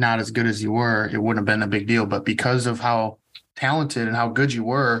not as good as you were, it wouldn't have been a big deal. But because of how talented and how good you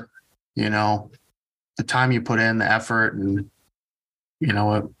were, the time you put in, the effort, and,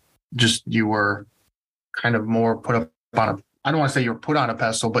 you were kind of more put up on I don't want to say you were put on a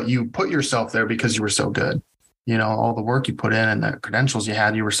pedestal, but you put yourself there because you were so good. All the work you put in and the credentials you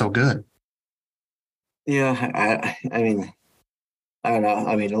had, you were so good. Yeah. I mean, I don't know.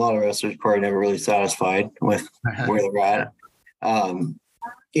 I mean, a lot of wrestlers probably never really satisfied with where they're at.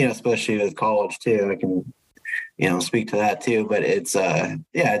 Especially with college too. I can, speak to that too. But it's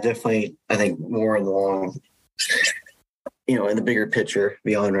definitely, I think, more in the long, in the bigger picture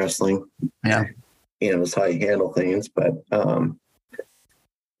beyond wrestling. Yeah. It's how you handle things. But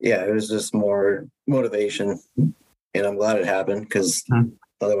it was just more motivation, and I'm glad it happened because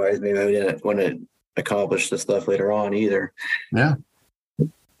otherwise maybe I wouldn't accomplish the stuff later on either. Yeah.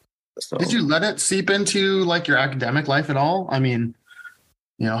 So, did you let it seep into like your academic life at all? I mean,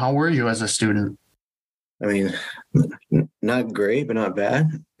 how were you as a student? I mean, not great, but not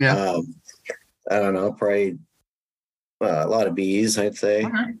bad. Yeah. I don't know, probably a lot of B's, I'd say.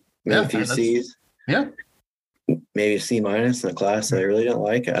 Okay. Maybe Yeah, a few that's- C's. Yeah. Maybe a C- in a class that I really didn't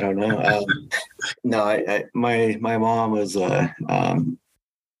like. I don't know. No, my mom was a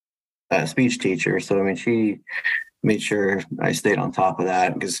speech teacher, so I mean, she made sure I stayed on top of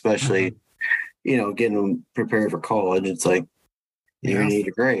that, because especially, getting prepared for college, it's like you're gonna need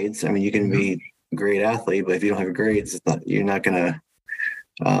your grades. I mean, you can be a great athlete, but if you don't have your grades, you're not gonna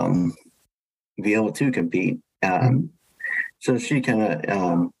be able to compete. So she kind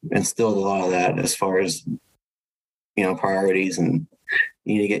of instilled a lot of that as far as priorities, and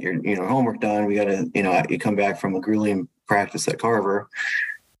you need to get your homework done. We got to you come back from a grueling practice at Carver,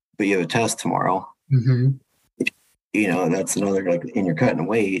 but you have a test tomorrow. That's another, like, and you're cutting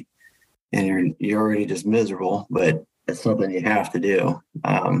weight, and you're already just miserable, but it's something you have to do.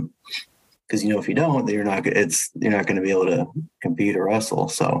 Because if you don't, then you're not going to be able to compete or wrestle.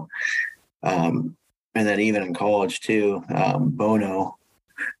 So, and then even in college too,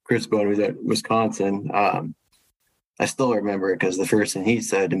 Chris Bono was at Wisconsin. I still remember it because the first thing he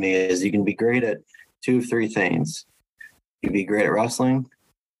said to me is, you can be great at 2 of 3 things. You can be great at wrestling,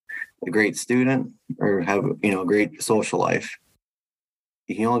 a great student, or have a great social life.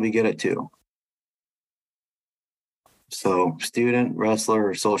 You can only be good at 2. So student, wrestler,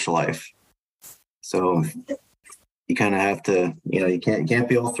 or social life. So you kind of have to, you can't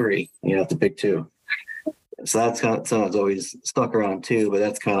be all 3. You have to pick 2. So that's kind of something that's always stuck around too. But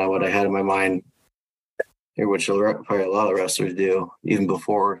that's kind of what I had in my mind, which probably a lot of wrestlers do even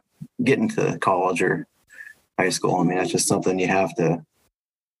before getting to college or high school. I mean, that's just something you have to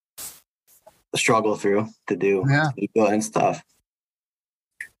struggle through to do. Yeah. And stuff.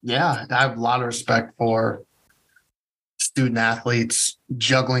 Yeah, I have a lot of respect for student athletes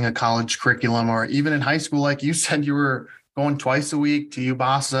juggling a college curriculum, or even in high school, like you said, you were going twice a week to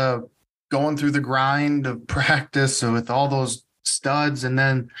UBASA, going through the grind of practice with all those studs, and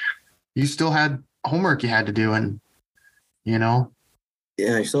then you still had homework you had to do, and Yeah,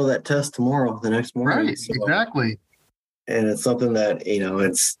 I saw that test the next morning. Right, so, exactly. And it's something that,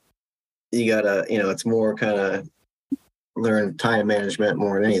 it's, you gotta, it's more kind of learn time management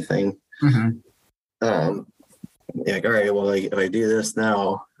more than anything. Like, all right, well, if I do this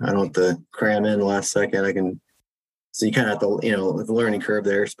now, I don't have to cram in the last second. I can, so you kind of have to, the learning curve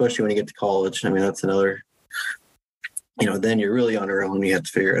there, especially when you get to college. I mean, that's another, then you're really on your own. You have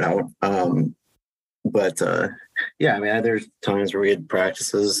to figure it out. But yeah, I mean, there's times where we had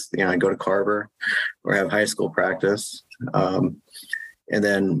practices, I go to Carver or have high school practice, and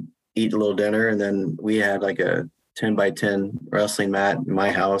then eat a little dinner. And then we had like a 10x10 wrestling mat in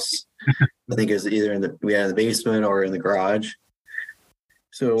my house. I think it was either we had in the basement or in the garage.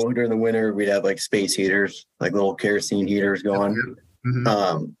 So during the winter, we'd have like space heaters, like little kerosene heaters going.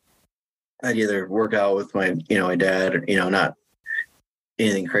 I'd either work out with my dad, or, not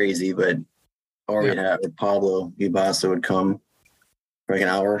anything crazy, but or we'd have Pablo Ubasa would come for like an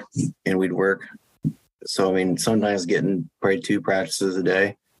hour and we'd work. So, I mean, sometimes getting probably 2 practices a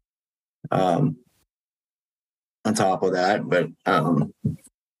day on top of that. But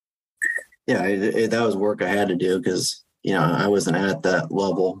that was work I had to do because, I wasn't at that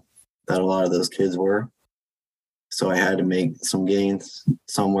level that a lot of those kids were. So I had to make some gains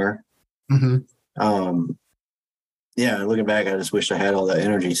somewhere. Looking back, I just wish I had all that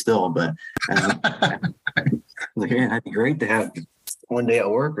energy still, but it'd be great to have one day at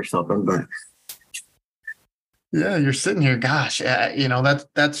work or something, but yeah, you're sitting here, gosh,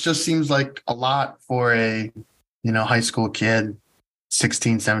 that just seems like a lot for a, high school kid,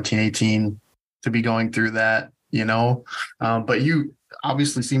 16, 17, 18 to be going through that, but you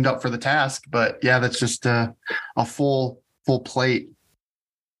obviously seemed up for the task, but yeah, that's just a full plate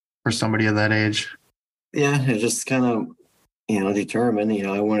for somebody of that age. Yeah, it just kind of, determined,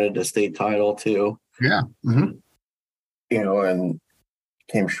 I wanted a state title too. Yeah. And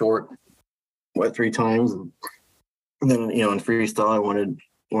came short, 3 times. And then, in freestyle, I wanted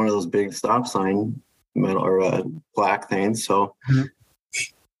one of those big stop sign metal or plaque things. So,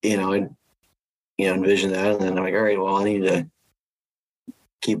 I envisioned that. And then I'm like, all right, well, I need to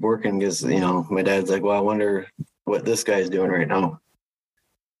keep working because, my dad's like, well, I wonder what this guy's doing right now.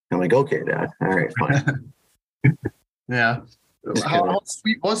 I'm like, okay, Dad. All right, fine. Yeah. How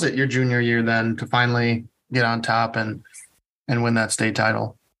sweet was it your junior year then to finally get on top and win that state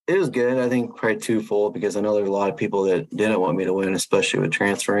title? It was good. I think probably twofold because I know there's a lot of people that didn't want me to win, especially with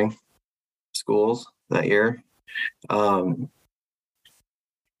transferring schools that year. And,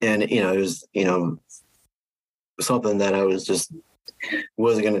 it was, something that I was just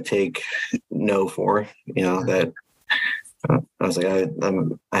wasn't going to take no for, that I was like,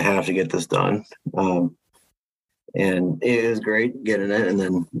 I have to get this done. And it was great getting it. And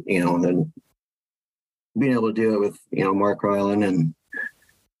then, then being able to do it with, Mark Ryland and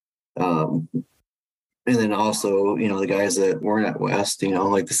then also, the guys that weren't at West,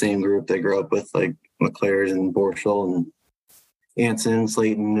 like the same group they grew up with, like McClares and Borschel and Anson,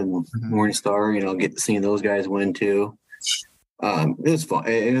 Slayton, and Morningstar, get to see those guys win too. It was fun.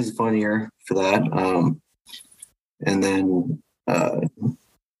 It was a fun year for that. And then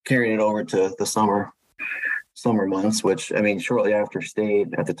carrying it over to the summer months, which, shortly after state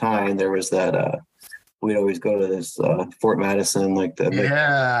at the time, there was that, we'd always go to this Fort Madison, like the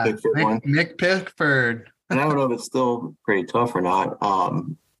Pickford one. Nick Pickford. And I don't know if it's still pretty tough or not.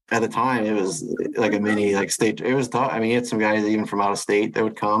 At the time, it was like a mini state. It was tough. You had some guys even from out of state that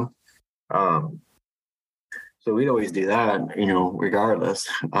would come. So we'd always do that, regardless.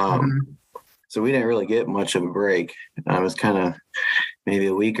 So we didn't really get much of a break. It was kind of maybe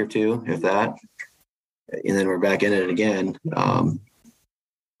a week or two, if that. And then we're back in it again.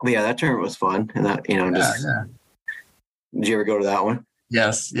 But yeah, that tournament was fun. And that, Did you ever go to that one?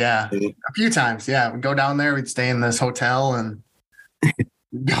 Yes. Yeah. A few times. Yeah. We'd go down there. We'd stay in this hotel and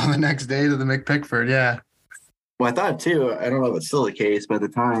go the next day to the McPickford. Yeah. Well, I thought too, I don't know if it's still the case, but at the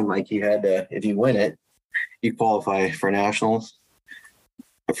time, you had to, if you win it, you qualify for nationals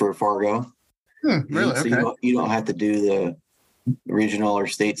for Fargo. Really? So okay. you don't have to do the regional or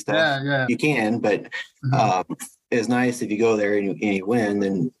state stuff. Yeah. You can, but it's nice if you go there and you win,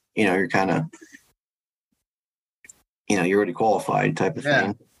 then, you're kind of, you're already qualified type of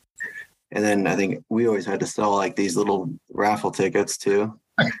thing. And then I think we always had to sell these little raffle tickets too.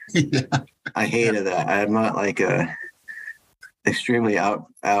 Yeah. I hated that. I'm not a extremely out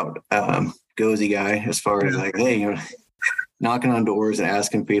gozy guy as far as hey, knocking on doors and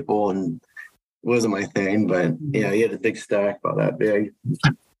asking people, and wasn't my thing. But yeah, he had a big stack about that big.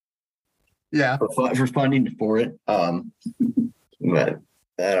 Yeah. For funding for it. But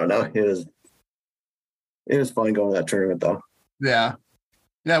I don't know. It was fun going to that tournament though. Yeah.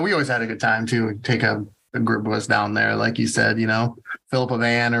 Yeah. We always had a good time too. We'd take a group of us down there, like you said, fill up a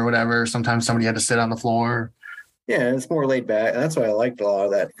van or whatever. Sometimes somebody had to sit on the floor. Yeah, it's more laid back. And that's why I liked a lot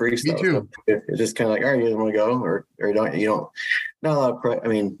of that free stuff. Me too. It's just kind of all right, you just want to go or you don't, not a lot of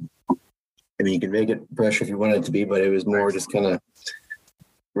pressure. You can make it pressure if you want it to be, but it was more just kind of,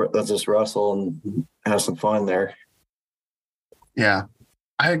 let's just wrestle and have some fun there. Yeah,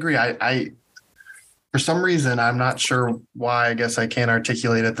 I agree. I for some reason, I'm not sure why, I guess I can't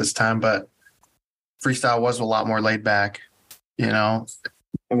articulate it this time, but freestyle was a lot more laid back, There's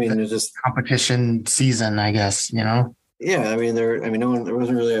just competition season, I guess, Yeah, there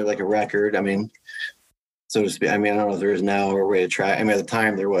wasn't really a record. So to speak. I don't know if there is now or a way to try. At the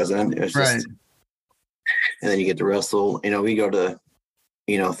time there wasn't. It was just, right. And then you get to wrestle. We go to,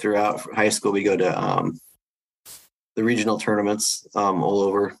 throughout high school, we go to the regional tournaments all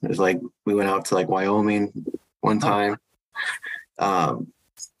over. There's we went out to Wyoming one time. I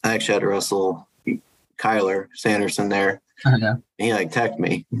actually had to wrestle Kyler Sanderson there. Yeah. He teched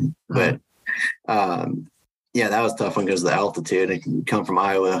me, but yeah, that was a tough one because of the altitude. I can come from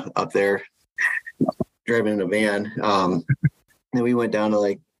Iowa up there, driving in a van. Then we went down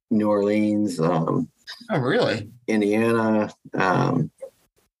to New Orleans. Oh, really? Indiana. All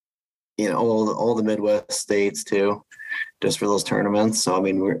the Midwest states too, just for those tournaments. So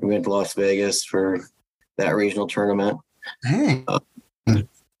we went to Las Vegas for that regional tournament. Hey.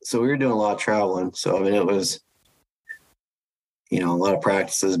 So we were doing a lot of traveling. So it was, a lot of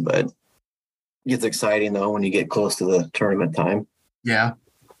practices, but it gets exciting though when you get close to the tournament time. Yeah.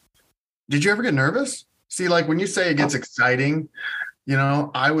 Did you ever get nervous? See, when you say it gets exciting,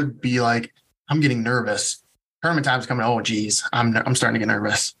 I would be I'm getting nervous. Tournament time's coming. Oh, geez, I'm starting to get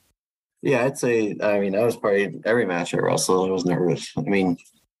nervous. Yeah, I'd say. I was probably every match I wrestled, I was nervous.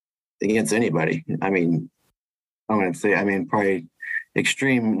 Against anybody. I'm going to say. Probably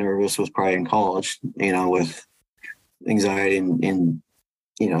extreme nervous was probably in college. With anxiety and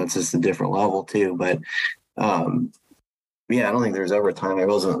it's just a different level too. But yeah, I don't think there's ever a time I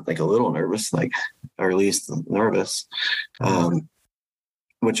wasn't a little nervous, or at least nervous.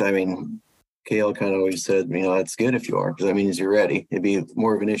 Which Kale kind of always said, that's good if you are, because that means you're ready. It'd be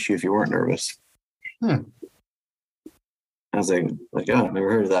more of an issue if you weren't nervous. I was oh, I've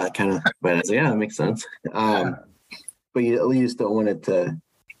never heard of that kind of, but I was yeah, that makes sense. But you at least don't want it to,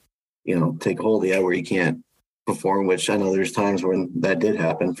 take hold of you where you can't perform, which I know there's times when that did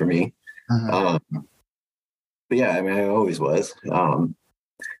happen for me. But yeah, I always was.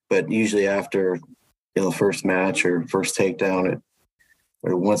 But usually after, the first match or first takedown,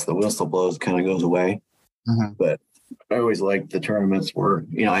 or once the whistle blows, kind of goes away. Mhm. But I always liked the tournaments where,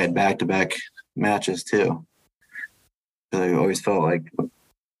 I had back-to-back matches too. I always felt like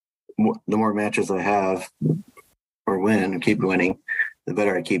the more matches I have or win, keep winning, the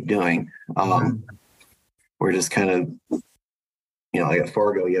better I keep doing. We're just kind of, like at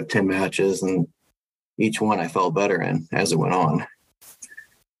Fargo, you have 10 matches, and each one I felt better in as it went on.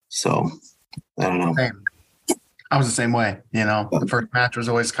 So I don't know. Same. I was the same way. The first match was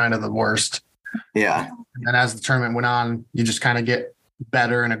always kind of the worst. Yeah. And then as the tournament went on, you just kind of get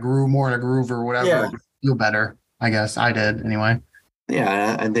better in a groove or whatever. Yeah. You feel better, I guess. I did anyway.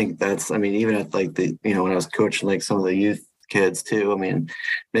 Yeah, I think that's, even at like when I was coaching like some of the youth kids too,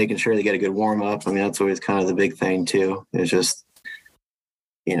 making sure they get a good warm up. That's always kind of the big thing too. It's just,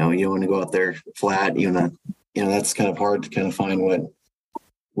 you don't want to go out there flat. That's kind of hard to kind of find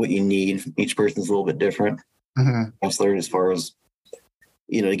what you need. Each person's a little bit different. Wrestler, as far as,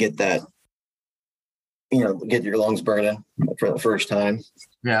 to get that, get your lungs burning for the first time.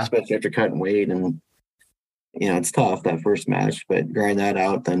 Yeah. Especially after cutting weight, and it's tough that first match, but grind that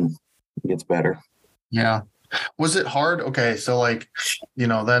out, then it gets better. Yeah. Was it hard? Okay. So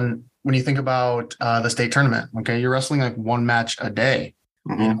then when you think about the state tournament, okay, you're wrestling like one match a day.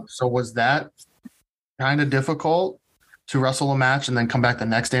 So was that kind of difficult to wrestle a match and then come back the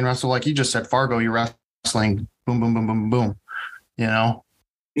next day and wrestle? Like you just said, Fargo, you're wrestling boom, boom, boom, boom, boom, Yeah.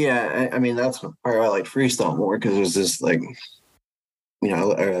 That's part I like freestyle more, because it was just like,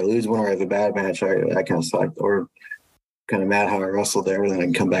 I lose one or I have a bad match, I kind of sucked, or kind of mad how I wrestled there, and then I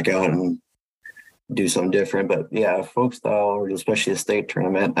can come back out and do something different. But yeah, folk style, or especially a state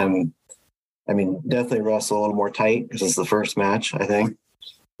tournament, definitely wrestle a little more tight, because it's the first match, I think.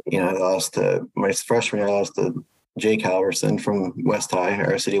 I lost to my freshman year, I lost to Jake Halverson from West High,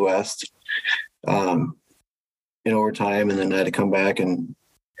 or City West, in overtime, and then I had to come back and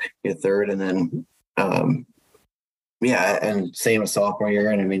get third, and then and same as sophomore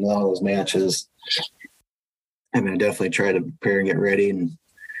year. And a lot of those matches, I definitely try to prepare and get ready, and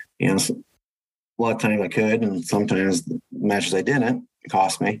a lot of times I could, and sometimes the matches I didn't, it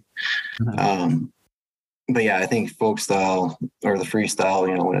cost me. But yeah, I think folk style or the freestyle,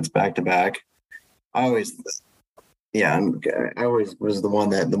 when it's back to back, I always was the one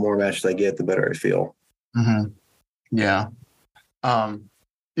that the more matches I get, the better I feel. Yeah.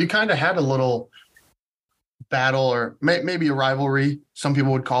 You kind of had a little battle, or maybe a rivalry, some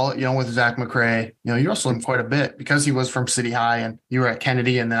people would call it, with Zach McCrae. You wrestled him quite a bit because he was from City High, and you were at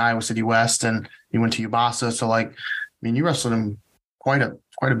Kennedy and then Iowa City West, and you went to Ubasa. So you wrestled him quite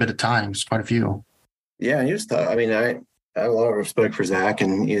a bit of times, quite a few. Yeah, he was tough. I have a lot of respect for Zach,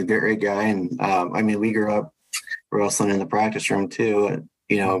 and he's a great guy. And we grew up wrestling in the practice room too.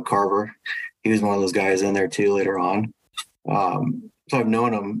 Carver, he was one of those guys in there too later on. So I've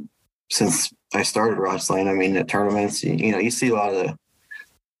known him since I started wrestling. At tournaments, you see a lot of the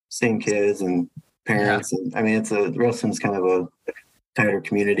same kids and parents. Yeah. And wrestling's kind of a tighter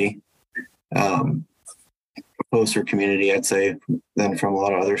community, closer community, I'd say, than from a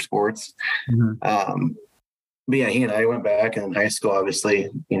lot of other sports. But yeah, he and I went back in high school. Obviously,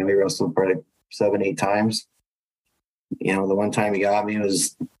 we wrestled probably 7-8 times. The one time he got me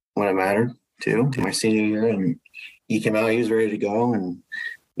was when it mattered too, my senior year, and he came out, he was ready to go, and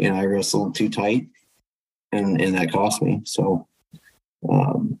I wrestled too tight, and that cost me. So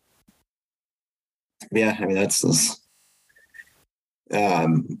yeah, that's this.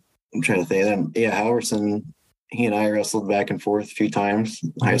 I'm trying to think. Then Halverson, he and I wrestled back and forth a few times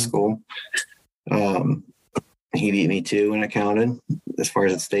in high school. He beat me too when it counted, as far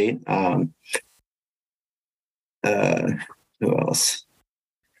as at state. Who else?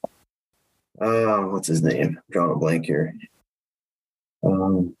 What's his name? I'm drawing a blank here.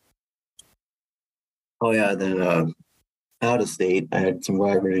 Then out of state, I had some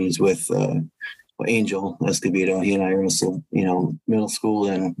rivalries with Angel Escobedo. He and I wrestled, middle school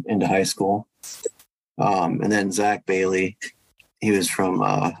and into high school. And then Zach Bailey, he was from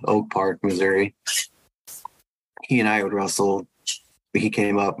Oak Park, Missouri. He and I would wrestle. He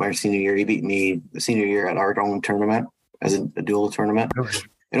came up my senior year. He beat me the senior year at our own tournament, as a dual tournament.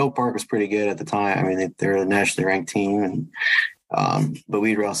 And Oak Park was pretty good at the time. They're a nationally ranked team, and but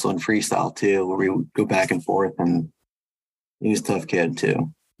we'd wrestle in freestyle too, where we would go back and forth. And he was a tough kid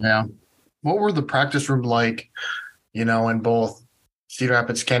too. Yeah. What were the practice room like? In both Cedar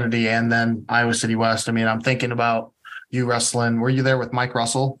Rapids, Kennedy, and then Iowa City West. I'm thinking about you wrestling. Were you there with Mike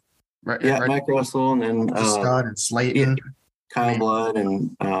Russell? Right. Yeah, Mike Russell, and then Stud and Slayton. Yeah, Kyle Blood,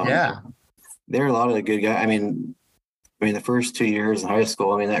 and there are a lot of the good guys. The first 2 years in high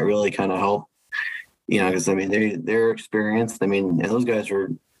school, that really kind of helped, because I mean they're experienced. I mean, and those guys were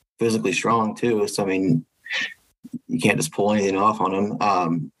physically strong too. So I mean, you can't just pull anything off on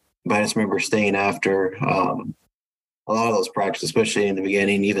them. But I just remember staying after a lot of those practices, especially in the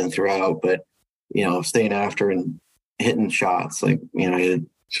beginning, even throughout. But staying after and hitting shots, like I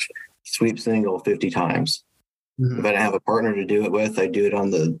sweep single 50 times. Mm-hmm. If I didn't have a partner to do it with, I'd do it on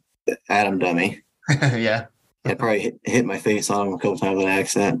the Adam dummy. Yeah. I'd probably hit my face on him a couple times on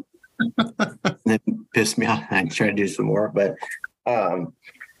accident. And it pissed me off. I tried to do some more. But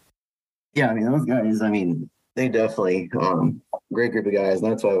yeah, I mean, those guys, I mean, they definitely great group of guys.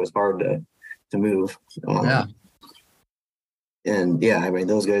 And that's why it was hard to move. Yeah. And yeah, I mean,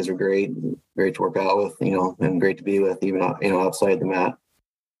 those guys are great to work out with, and great to be with, even outside the mat.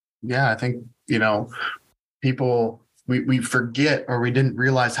 Yeah, I think, people, we forget, or we didn't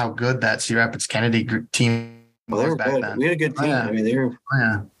realize how good that Cedar Rapids Kennedy team was back then. We had a good team. I mean, they were,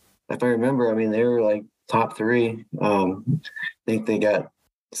 if I remember, I mean, they were like top 3. I think they got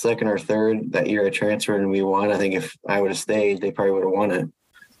second or third that year I transferred and we won. I think if I would have stayed, they probably would have won it.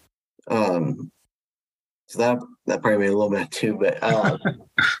 So that probably made a little bit too, but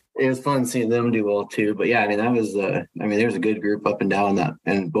it was fun seeing them do well too. But yeah, I mean, that was there's a good group up and down that,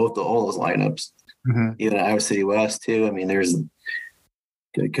 and all those lineups. Mm-hmm. Even at Iowa City West too. I mean, there's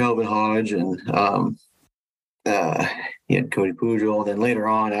Kelvin Hodge and you had Cody Pujol. Then later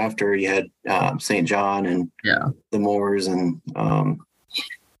on, after you had St. John and the Moores and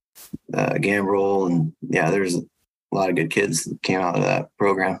Gambrel, and there's a lot of good kids that came out of that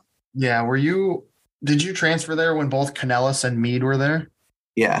program. Yeah, did you transfer there when both Canellis and Meade were there?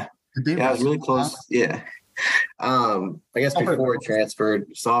 Yeah. I was really close. Yeah. I guess before I transferred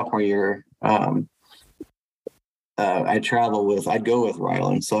sophomore year, I'd go with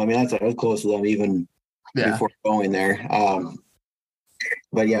Ryland. So, I mean, I was close to them even before going there.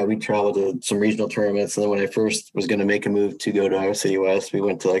 But yeah, we traveled to some regional tournaments. And then when I first was going to make a move to go to Iowa City West, we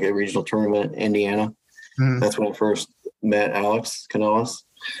went to like a regional tournament in Indiana. Mm-hmm. That's when I first met Alex Canellis.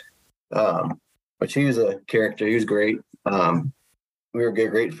 But he was a character. He was great. We were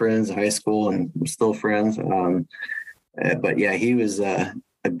great friends in high school, and we're still friends. But yeah, he was a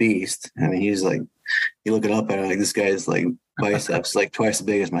beast. I mean, he was like, you looking up at him like, this guy's like biceps like twice as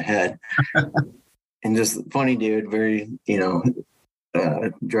big as my head, and just funny dude. Very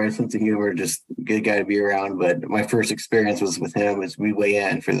dry sense of humor. Just good guy to be around. But my first experience was with him. Was we weigh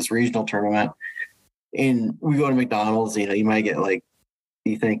in for this regional tournament, and we go to McDonald's. You might get like.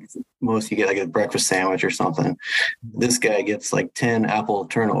 You think most you get like a breakfast sandwich or something. This guy gets like 10 apple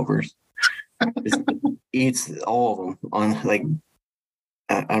turnovers. Just eats all of them on like.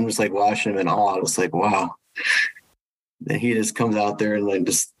 I'm just like watching him in awe. It's like wow. Then he just comes out there and like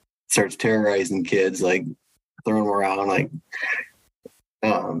just starts terrorizing kids, like throwing them around. Like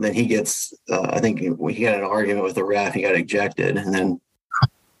then he gets. I think he got an argument with the ref. He got ejected, and then.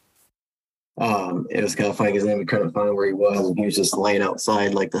 It was kind of funny because then we couldn't find where he was, and he was just laying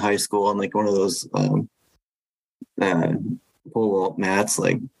outside like the high school on like one of those pull-up mats,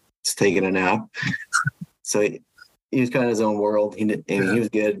 like just taking a nap. So he was kind of his own world. He was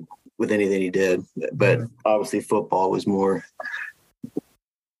good with anything he did, but obviously football was more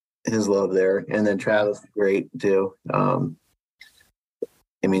his love there. And then Travis was great too. I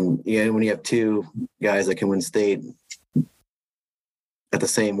mean, when you have two guys that can win state at the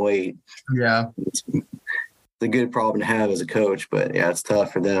same weight. Yeah. It's a good problem to have as a coach, but yeah, it's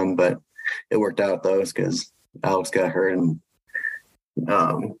tough for them, but it worked out though, because Alex got hurt and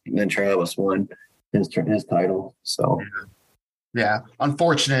then Travis won his title. So yeah,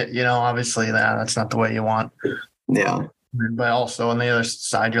 unfortunate, obviously that's not the way you want. Yeah. But also on the other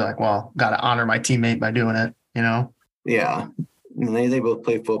side, you're like, well, got to honor my teammate by doing it, Yeah. And they both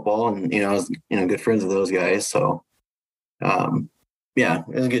play football, and I was good friends with those guys. So yeah,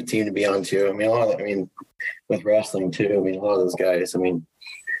 it was a good team to be on too. I mean, with wrestling too. I mean, a lot of those guys. I mean,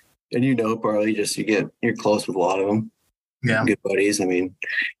 and probably just you're close with a lot of them. Yeah, good buddies. I mean,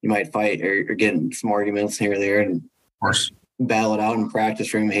 you might fight or get in some arguments here and there, and of course battle it out in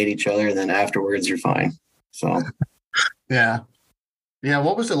practice room, hate each other, and then afterwards you're fine. So yeah.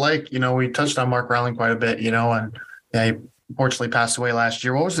 What was it like? We touched on Mark Rowling quite a bit. And he unfortunately passed away last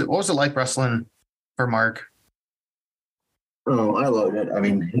year. What was it like wrestling for Mark? Oh, I loved it. I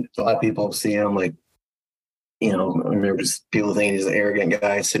mean, a lot of people see him like, I remember just people thinking he's an arrogant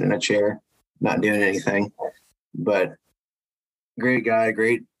guy sitting in a chair, not doing anything. But great guy,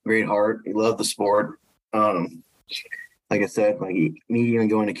 great heart. He loved the sport. Like I said, like me even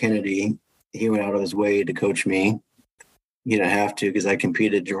going to Kennedy, he went out of his way to coach me. He didn't have to, because I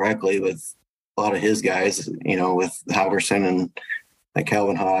competed directly with a lot of his guys, with Halverson and like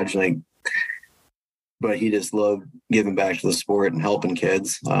Calvin Hodge. Like but he just loved giving back to the sport and helping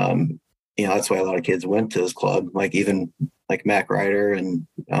kids. That's why a lot of kids went to his club, like even like Mac Ryder and,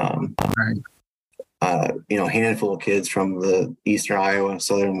 Right. A handful of kids from the Eastern Iowa,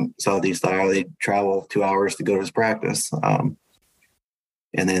 Southeast Iowa, they travel 2 hours to go to his practice. And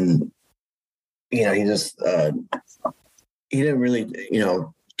then, he just, he didn't really,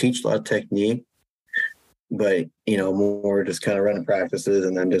 teach a lot of technique, but, more just kind of running practices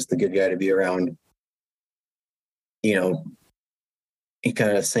and then just a good guy to be around. He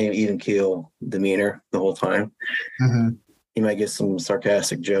kind of same even keel demeanor the whole time. Mm-hmm. He might get some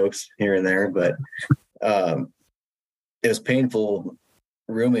sarcastic jokes here and there, but it was painful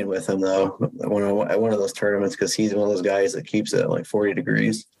rooming with him though at one of those tournaments, because he's one of those guys that keeps it at like 40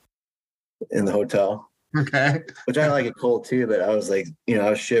 degrees in the hotel. Okay. Which I like it cold too, but I was like, I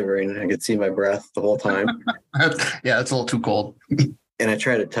was shivering. I could see my breath the whole time. Yeah, it's a little too cold. And I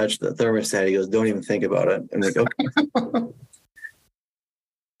tried to touch the thermostat. He goes, "Don't even think about it." I'm like, okay. And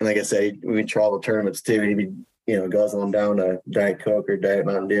like I said, we travel tournaments too. He'd be, guzzling down a Diet Coke or Diet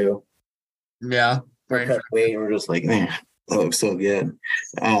Mountain Dew. Yeah. Right. Cut weight. We're just like, man, that looks so good.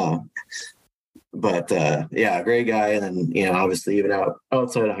 But great guy. And then, obviously even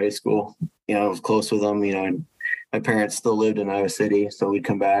outside of high school, I was close with him, and my parents still lived in Iowa City. So we'd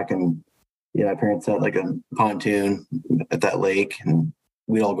come back and, my parents had like a pontoon at that lake, and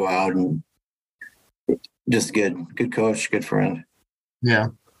we'd all go out, and just good coach, good friend. Yeah.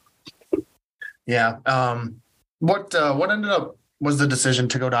 Yeah. What ended up was the decision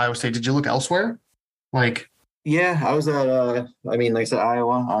to go to Iowa State? Did you look elsewhere? Yeah, I was at, like I said,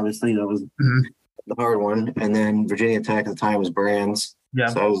 Iowa, obviously that was the hard one. And then Virginia Tech at the time was Brands. Yeah.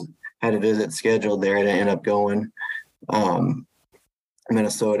 So had a visit scheduled there. I didn't end up going.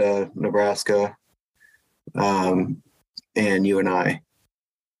 Minnesota, Nebraska, and UNI.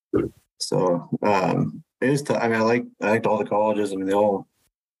 So it was tough. I mean, I liked all the colleges. I mean, they all,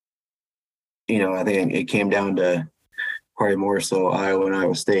 I think it came down to probably more so Iowa and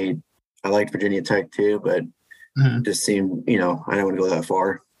Iowa State. I liked Virginia Tech too, but just seemed, I don't want to go that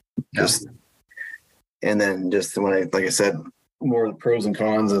far. Yeah. And then just when like I said, more of the pros and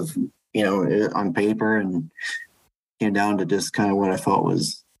cons of, on paper, and came down to just kind of what I felt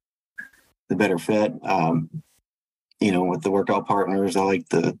was the better fit. With the workout partners, I like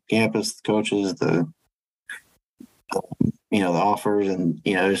the campus, the coaches, the offers, and,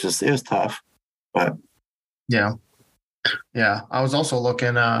 it was tough, but yeah. Yeah. I was also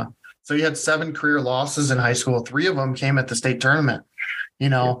looking, so you had 7 career losses in high school. 3 of them came at the state tournament.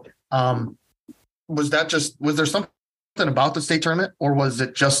 Was there something about the state tournament, or was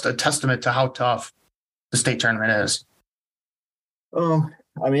it just a testament to how tough the state tournament is?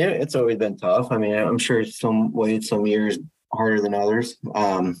 I mean, it's always been tough. I mean, I'm sure some years harder than others.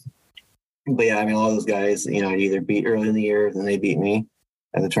 But yeah, I mean, a lot of those guys, I'd either beat early in the year, then they beat me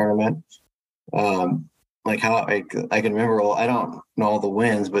at the tournament. Like how I can remember, I don't know all the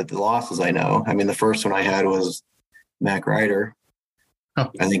wins, but the losses I know. I mean, the first one I had was Mac Ryder. Oh.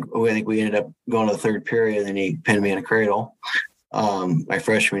 I think we ended up going to the third period, and he pinned me in a cradle my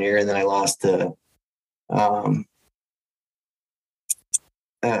freshman year, and then I lost to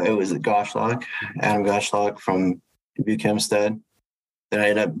it was Adam Goshlock from Dubuque Hempstead. Then I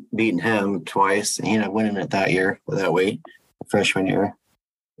ended up beating him twice, and he ended up winning it that year with that weight, freshman year.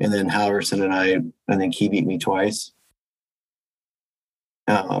 And then Halverson and I think he beat me twice.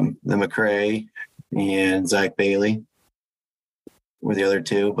 Then McCrae and Zach Bailey were the other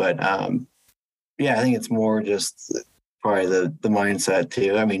 2. But yeah, I think it's more just probably the mindset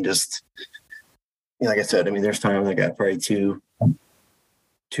too. I mean, just like I said, I mean, there's times I got probably too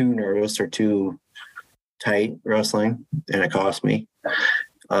nervous or too tight wrestling, and it cost me.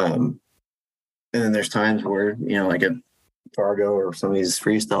 And then there's times where, like at Fargo or some of these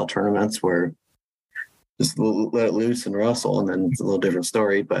freestyle tournaments where just let it loose and wrestle, and then it's a little different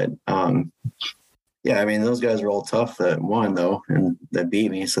story. But yeah, I mean, those guys are all tough that won though, and that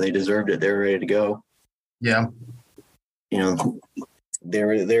beat me, so they deserved it. They were ready to go. Yeah. They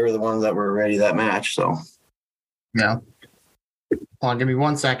were the ones that were ready that match. So yeah. Hold on, give me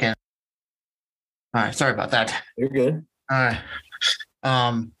 1 second. All right, sorry about that. You're good. All right.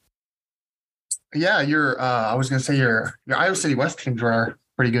 Yeah, I was gonna say your Iowa City West teams were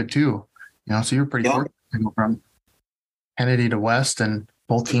pretty good too. So you were pretty fortunate to go from Kennedy to West, and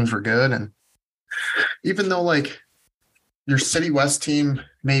both teams were good. And even though like your City West team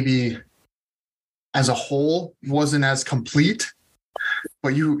maybe as a whole wasn't as complete, but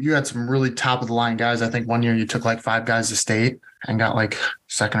you had some really top of the line guys. I think one year you took like 5 guys to state and got like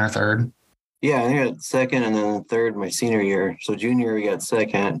second or third. Yeah, I got second and then third my senior year. So junior we got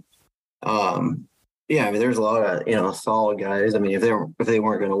second. Yeah, I mean, there's a lot of solid guys. I mean, if they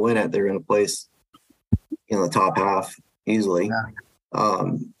weren't going to win it, they're going to place the top half easily. Yeah.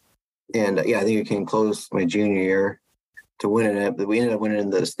 And I think it came close my junior year to winning it, but we ended up winning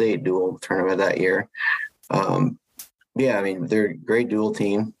the state dual tournament that year. Yeah, I mean, they're a great dual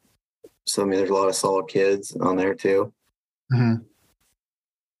team. So I mean, there's a lot of solid kids on there too. Mm-hmm.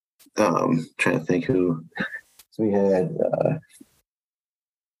 Trying to think who. So we had.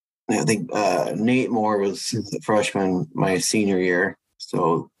 I think Nate Moore was the freshman my senior year.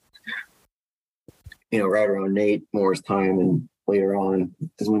 So, right around Nate Moore's time and later on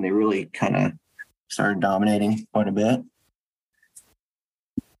is when they really kind of started dominating quite a bit.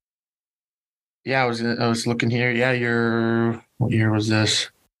 Yeah, I was looking here. Yeah, what year was this?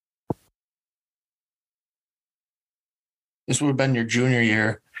 This would have been your junior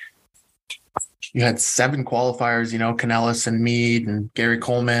year. You had 7 qualifiers, Canellis and Mead and Gary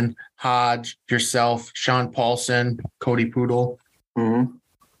Coleman, Hodge, yourself, Sean Paulson, Cody Poodle. Mm-hmm.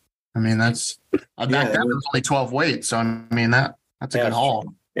 I mean, that's back then it was only 12 weight. So, I mean, that's a good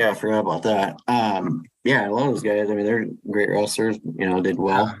haul. Yeah, I forgot about that. A lot of those guys, I mean, they're great wrestlers, did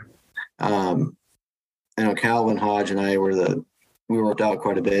well. I know Calvin, Hodge, and I we worked out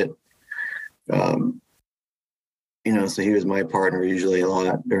quite a bit. So he was my partner usually a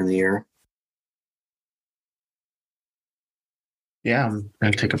lot during the year. Yeah, I'm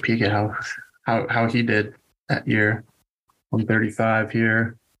gonna take a peek at how he did that year. 135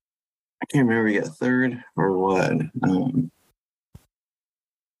 here. I can't remember if he got third or what.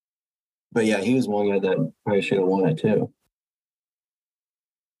 But yeah, he was one guy that probably should have won it too.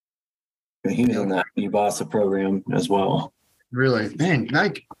 But he was in that UBASA program as well. Really? Dang,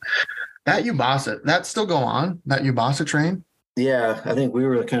 like that UBASA, that still go on? That UBASA train? Yeah, I think we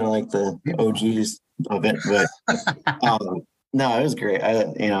were kind of like the OGs of it, but no, it was great. I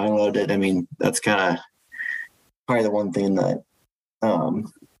loved it. I mean, that's kind of probably the one thing that got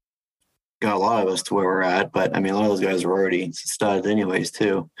a lot of us to where we're at. But I mean, a lot of those guys were already studs anyways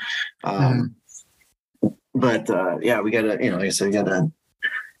too. But we got to, like I said, we got to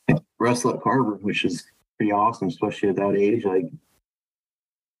wrestle at Harvard, which is pretty awesome, especially at that age. Like,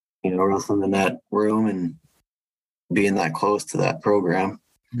 wrestling in that room and being that close to that program.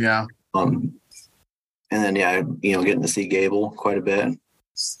 Yeah. And then, getting to see Gable quite a bit.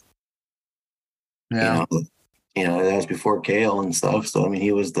 Yeah. That was before Kale and stuff. So, I mean,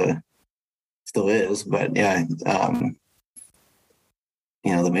 he was still is, but yeah, the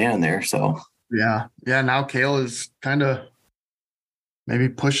man there. So, yeah. Yeah. Now Kale is kind of maybe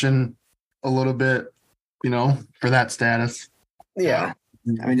pushing a little bit, for that status. Yeah.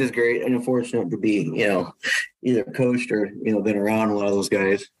 I mean, just great and unfortunate to be, either coached or, been around a lot of those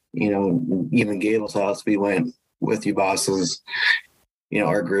guys. Even Gable's house, we went with UBASA's,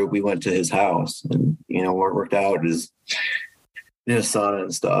 our group, we went to his house and, what worked out is in his sauna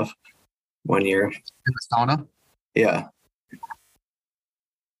and stuff one year. In the sauna? Yeah.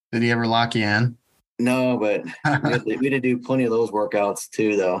 Did he ever lock you in? No, but we did do plenty of those workouts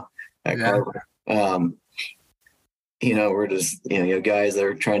too, though, at Carver. We're just, guys that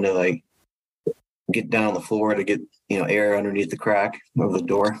are trying to like get down on the floor to get, air underneath the crack of the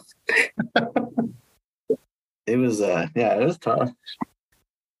door. It was, it was tough.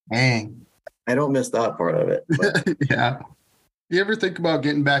 Dang. I don't miss that part of it. Yeah. You ever think about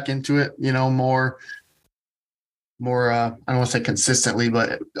getting back into it, more, I don't want to say consistently,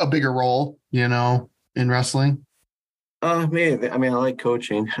 but a bigger role, in wrestling? Maybe. I mean, I like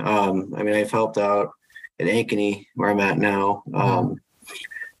coaching. I mean, I've helped out at Ankeny, where I'm at now.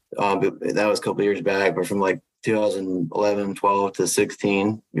 But that was a couple of years back, but from like 2011, 12 to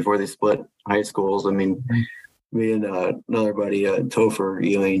 16, before they split high schools. I mean, me and another buddy, Topher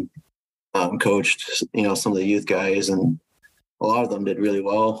Ewing, coached, some of the youth guys, and a lot of them did really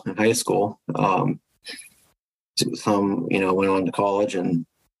well in high school. Some, went on to college and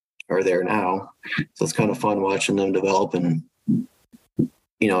are there now. So it's kind of fun watching them develop and,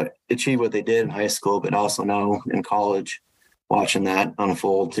 achieve what they did in high school, but also now in college, watching that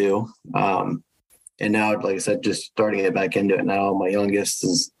unfold too. And now, like I said, just starting to get back into it now. My youngest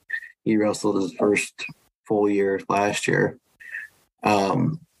he wrestled his first full year last year.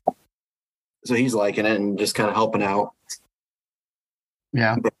 So he's liking it and just kind of helping out.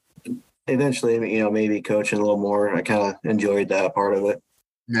 Yeah. But eventually, maybe coaching a little more. I kind of enjoyed that part of it.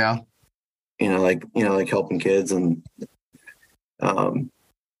 Yeah. Like helping kids and,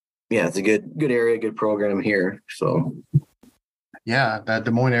 it's a good area, good program here. So. Yeah, that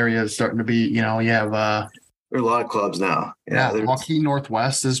Des Moines area is starting to be, you have there are a lot of clubs now. Waukee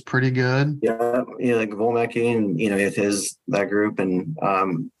Northwest is pretty good. Yeah, like Volmecki and, that group. And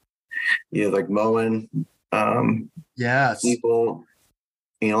you have like Moen, Yes. people,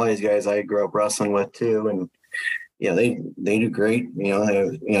 all these guys I grew up wrestling with too. And yeah, they do great. They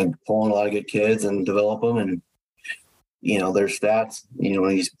have, pull in a lot of good kids and develop them. And, their stats,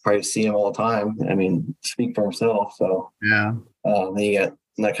 you probably see them all the time. I mean, speak for himself. So Yeah. you got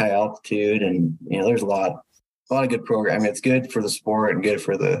like high altitude and, there's a lot of good programming. It's good for the sport and good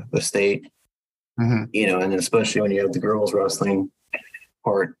for the state, Mm-hmm. And especially when you have the girls wrestling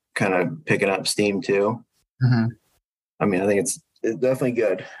part kind of picking up steam too. Mm-hmm. I mean, I think it's definitely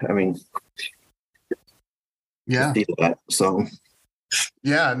good. I mean, Yeah. So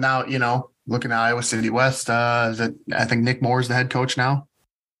Yeah. Now, looking at Iowa City West, I think Nick Moore's the head coach now.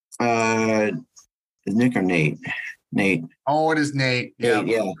 Is Nick or Nate? Nate. Oh, it is Nate. Nate,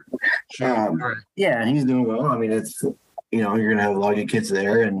 Yeah. Yeah. Right. Yeah, he's doing well. I mean, it's you're gonna have a lot of good kids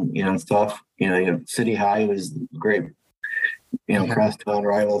there, and it's tough. You have City High was great. Crosstown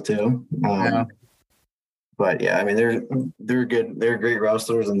rival too. Yeah. But yeah, I mean, they're good. They're great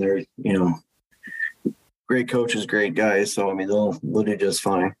wrestlers, and they're great coaches, great guys. So I mean, they'll do just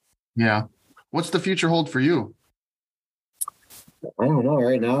fine. Yeah. What's the future hold for you? I don't know.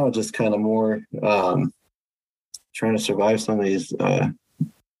 Right now, just kind of more trying to survive some of these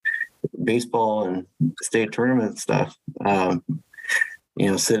baseball and state tournament stuff.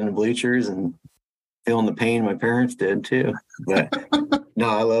 Sit in the bleachers and feeling the pain my parents did too. But no,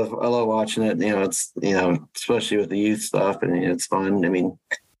 I love watching it. It's especially with the youth stuff, and it's fun. I mean,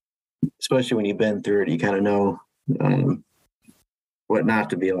 especially when you've been through it, you kind of know what not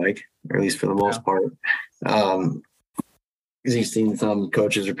to be like, or at least for the most part. Because you've seen some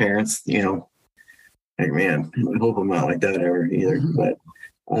coaches or parents, like, man, I hope I'm not like that ever either.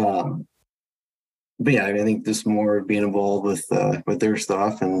 Mm-hmm. But yeah, I think just more being involved with their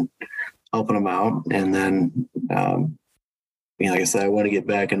stuff and helping them out. And then, like I said, I want to get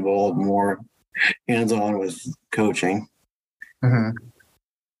back involved more hands-on with coaching. Mm-hmm.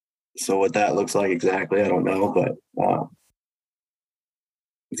 So what that looks like exactly, I don't know, but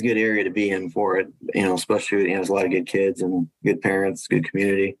it's a good area to be in for it, especially, there's a lot of good kids and good parents, good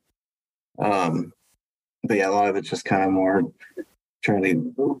community. But yeah, a lot of it's just kind of more trying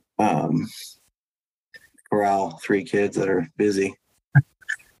to corral 3 kids that are busy.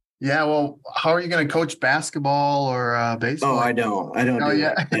 Yeah. Well, how are you going to coach basketball or baseball? Oh, I don't do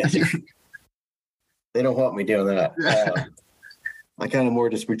that. They don't want me doing that. I kind of more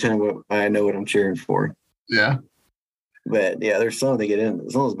just pretend I know what I'm cheering for. Yeah. But yeah, there's some they get in.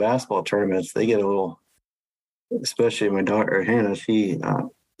 Some of those basketball tournaments, they get a little, especially my daughter Hannah.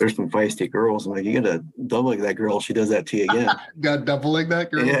 There's some feisty girls. I'm like, you got to double like that girl. She does that to you again. Got double like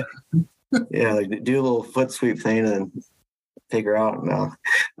that girl. Yeah. Yeah, like do a little foot sweep thing and then take her out. No.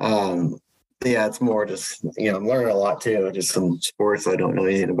 Yeah, it's more just I'm learning a lot too. Just some sports I don't know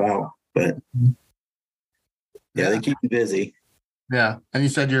anything about, but yeah, they keep you busy. Yeah, and you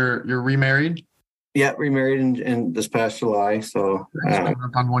said you're remarried. Yeah, remarried in this past July. So up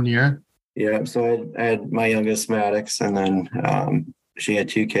on 1 year. Yeah, so I had my youngest Maddox, and then she had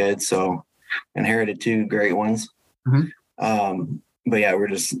 2 kids, so inherited 2 great ones. Mm-hmm. But yeah, we're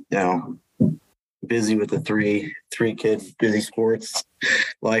just busy with the three kid busy sports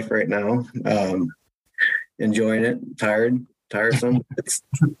life right now. Enjoying it, tiresome.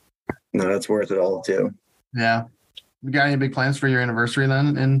 It's worth it all too. Yeah. You got any big plans for your anniversary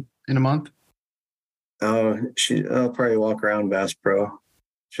then in a month? I'll probably walk around Bass Pro.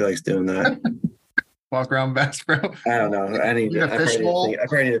 She likes doing that. Walk around Bass Pro. I don't know. I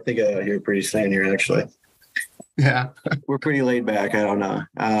probably need to think of here pretty soon here actually. Yeah. We're pretty laid back. I don't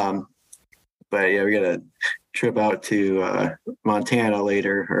know. But yeah, we got a trip out to Montana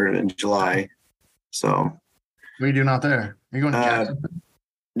later or in July. So what are you doing out there? Are you going to Jackson?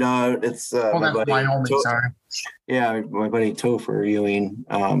 No, it's my buddy Wyoming, sorry. Yeah, my buddy Topher Ewing,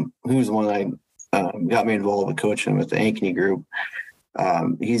 who's the one that got me involved with coaching with the Ankeny group.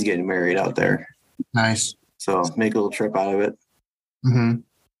 He's getting married out there. Nice. So make a little trip out of it. Mm-hmm.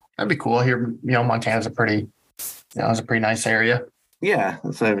 That'd be cool. Here, Montana's a pretty nice area. Yeah,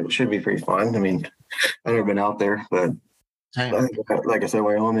 so it should be pretty fun. I mean, I've never been out there, but like I said,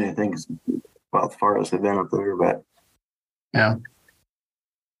 Wyoming, I think is about the farthest I've been up there. But yeah.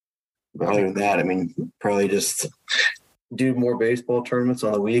 But other than that, I mean, probably just do more baseball tournaments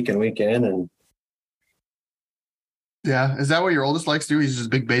on the week and weekend. And yeah, is that what your oldest likes to do? He's just a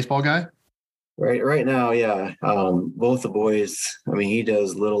big baseball guy. Right now, yeah. Both the boys. I mean, he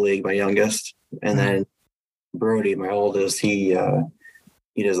does little league, my youngest, and then Brody, my oldest. He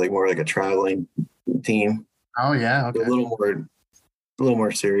does more like a traveling team. Oh yeah, okay. A little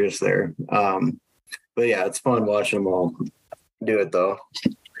more serious there. But yeah, it's fun watching them all do it though.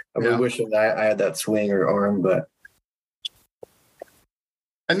 I really wish that I had that swing or arm, but.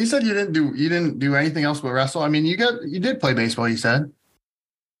 And you said you didn't do anything else but wrestle. I mean, you did play baseball, you said.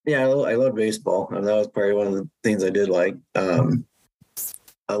 Yeah, I love baseball. I mean, that was probably one of the things I did like.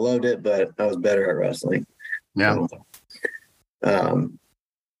 I loved it, but I was better at wrestling. Yeah. So,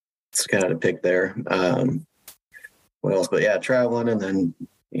 it's kind of to pick there. What else? But yeah, traveling, and then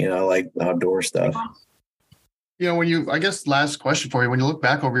I like outdoor stuff. I guess last question for you, when you look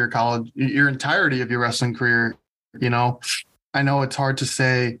back over your entirety of your wrestling career, I know it's hard to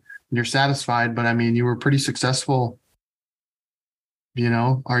say you're satisfied, but I mean, you were pretty successful. Do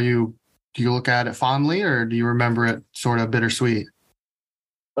you look at it fondly, or do you remember it sort of bittersweet?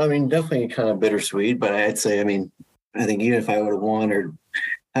 I mean, definitely kind of bittersweet, but I'd say, I think even if I would have won or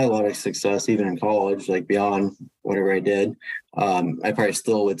had a lot of success, even in college, like beyond whatever I did, I probably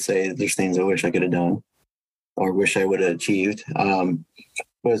still would say there's things I wish I could have done or wish I would have achieved. But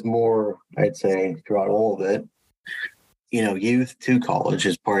it's more, I'd say, throughout all of it, youth to college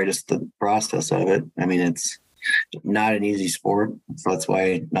is part of just the process of it. I mean, it's not an easy sport, so that's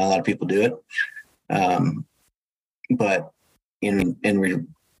why not a lot of people do it. But in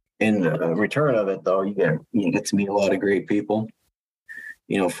return of it, though, you get to meet a lot of great people,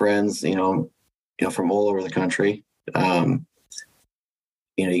 friends, from all over the country. You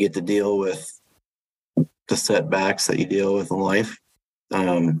get to deal with the setbacks that you deal with in life.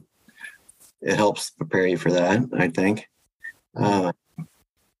 It helps prepare you for that, I think. But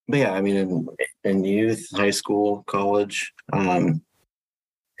yeah, I mean, in youth, high school, college,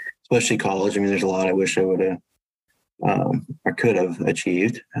 especially college, I mean, there's a lot I wish I would have or could have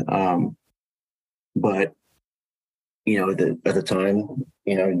achieved. But, at the time,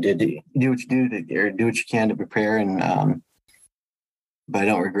 did do what you do or do what you can to prepare. And, but I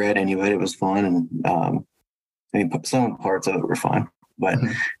don't regret any of it. It was fun. And, some parts of it were fun, but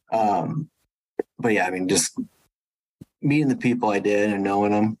yeah, I mean, just meeting the people I did and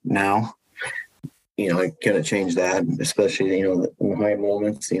knowing them now, I kind of changed that, especially, in the high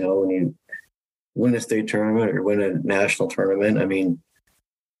moments, when you win a state tournament or win a national tournament. I mean,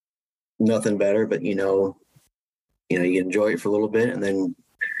 nothing better, but you enjoy it for a little bit, and then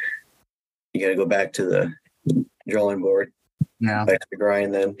you got to go back to the drawing board, back to the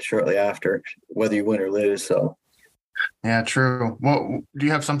grind. Then shortly after, whether you win or lose. So, yeah, true. Well, do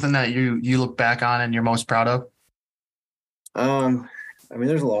you have something that you look back on and you're most proud of? I mean,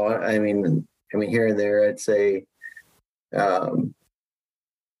 there's a lot. I mean, here and there, I'd say,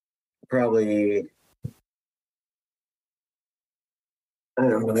 probably, I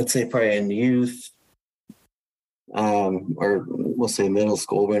don't know, I'd say probably in youth, or we'll say middle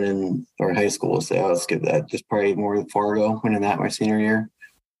school, or high school, we'll say, I'll skip that. Just probably more Fargo, winning that my senior year.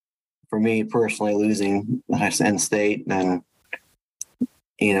 For me personally, losing the end state, and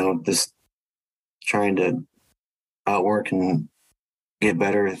just trying to outwork and get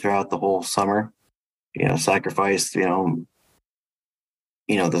better throughout the whole summer. Sacrifice, the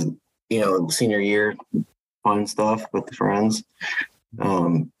senior year fun stuff with the friends.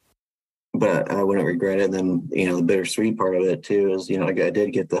 But I wouldn't regret it. And then, the bittersweet part of it too is, I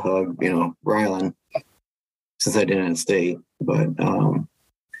did get the hug, Rylan, since I didn't state, but,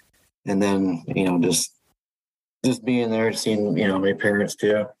 and then, just being there, seeing, my parents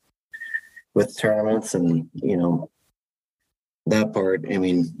too with tournaments and, that part, I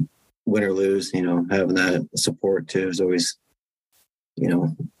mean, win or lose, having that support too is always,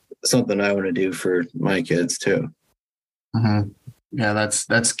 something I want to do for my kids too. Mm-hmm. Yeah,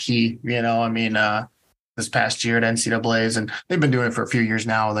 that's key. I mean, this past year at NCAA's, and they've been doing it for a few years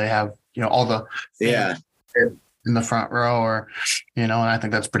now. They have, all the in the front row, or, and I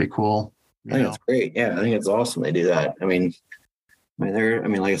think that's pretty cool. I think it's great. Yeah, I think it's awesome they do that. I mean, like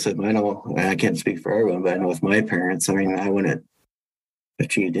I said, I know I can't speak for everyone, but I know with my parents, I mean, I wouldn't have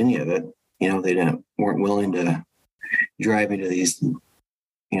achieved any of it. They weren't willing to drive me to these,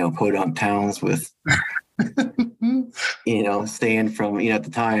 podunk towns with, staying from, at the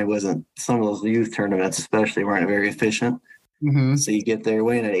time, it wasn't, some of those youth tournaments especially weren't very efficient. Mm-hmm. So you get there,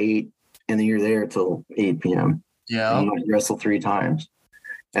 win at 8, and then you're there till 8 p.m. Yeah. And you wrestle 3 times.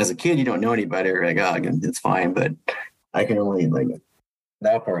 As a kid, you don't know anybody. You're like, oh, it's fine. But I can only,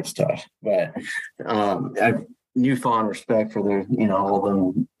 that part's tough. But I have newfound respect for their, all of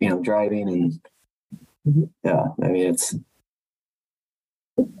them, driving. And yeah, I mean, it's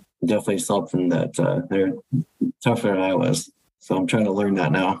definitely something that they're tougher than I was. So I'm trying to learn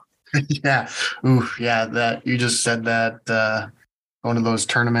that now. Yeah. Ooh, yeah. That you just said that going to those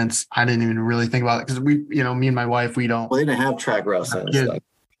tournaments, I didn't even really think about it because we, me and my wife, we don't. Well, they didn't have track wrestling and stuff.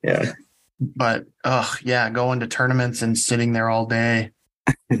 Yeah. But yeah, going to tournaments and sitting there all day,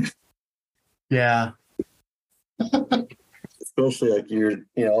 Yeah. Especially like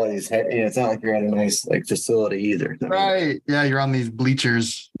all these, it's not like you're at a nice like facility either. I mean, Right. Yeah, you're on these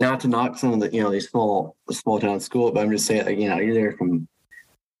bleachers. not to knock some of the, these small town school, but I'm just saying, like, you're there from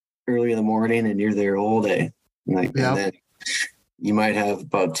early in the morning and you're there all day. And then you might have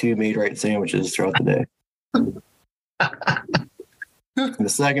about 2 made right sandwiches throughout the day. And the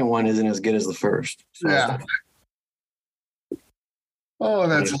second one isn't as good as the first. So Yeah. Oh,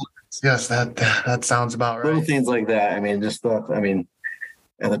 yes, that sounds about right. little things like that. I mean, just stuff. I mean,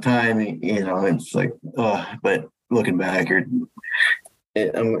 at the time, it's like, but looking back, it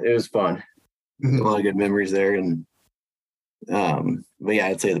was fun. Mm-hmm. A lot of good memories there, and but yeah,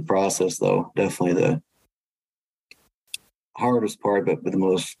 I'd say the process though, definitely the hardest part, but the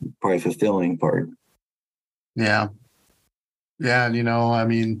most probably fulfilling part. Yeah. Yeah, I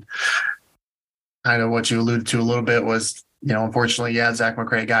mean, kind of what you alluded to a little bit was, unfortunately, Zach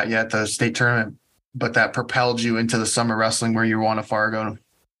McRae got you at the state tournament, but that propelled you into the summer wrestling where you won a Fargo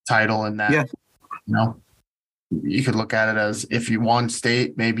title, and that, you could look at it as if you won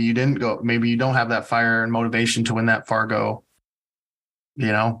state, maybe you didn't go, maybe you don't have that fire and motivation to win that Fargo,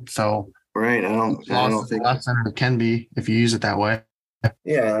 so. Right. I don't think lesson it can be if you use it that way.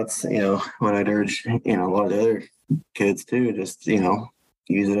 Yeah. That's, what I'd urge, a lot of the other kids too, just,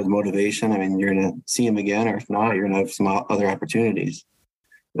 use it as motivation. I mean, you're going to see them again, or if not, you're going to have some other opportunities.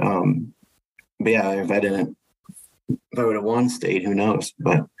 But yeah, if I would have won state, who knows?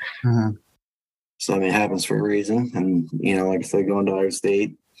 But so, I mean, it happens for a reason. And, like I said, going to Iowa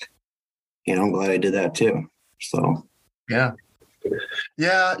State, I'm glad I did that too. So, yeah.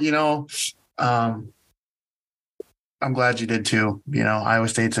 Yeah. I'm glad you did too. Iowa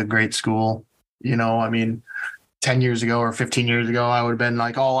State's a great school. I mean, 10 years ago or 15 years ago, I would have been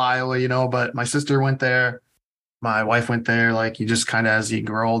like all Iowa, but my sister went there. My wife went there. Like, you just kind of, as you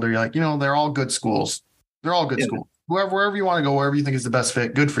grow older, you're like, they're all good schools. They're all good schools. Wherever you want to go, wherever you think is the best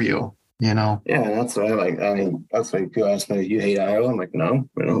fit, good for you, Yeah, that's what I like. I mean, that's why people ask me, you hate Iowa? I'm like, no,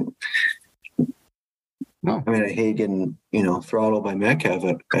 I don't. No. I mean, I hate getting, throttled by Metcalf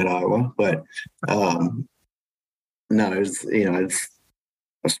at Iowa, but no, it's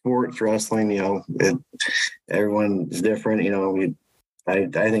a sport, it's wrestling, everyone is different, I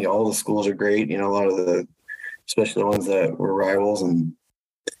think all the schools are great, a lot of especially the ones that were rivals, and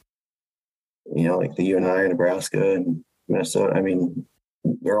like the UNI, Nebraska, and Minnesota. I mean,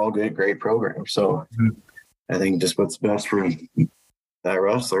 they're all good, great programs. So I think just what's best for that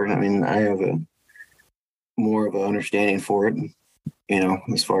wrestler. I mean, I have more of an understanding for it,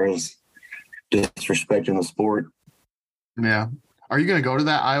 as far as disrespecting the sport. Yeah. Are you going to go to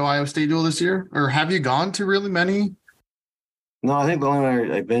that Iowa State duel this year, or have you gone to really many? No, I think the only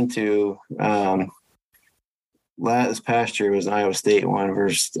one I've been to this past year was an Iowa State one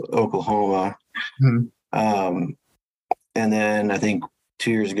versus Oklahoma. And then I think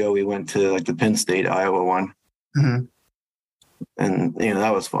 2 years ago we went to like the Penn State Iowa one. And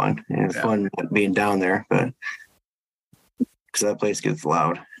that was fun. And it's fun being down there, but because that place gets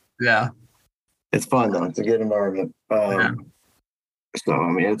loud. Yeah. It's fun though. It's a good environment. So I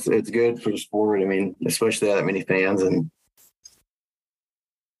mean, it's good for the sport. I mean, especially that many fans, and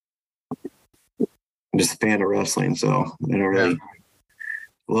I'm just a fan of wrestling. So I don't really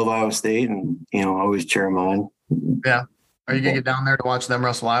love Iowa State, and always cheer them on. Yeah. Are you gonna get down there to watch them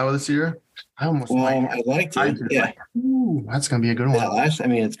wrestle Iowa this year? I'd like to. Yeah. Ooh, that's gonna be a good one. Yeah, I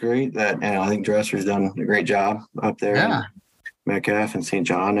mean, it's great that I think Dresser's done a great job up there. Yeah. Metcalf and St.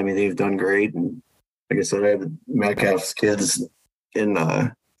 John. I mean, they've done great. And like I said, I had Metcalf's kids in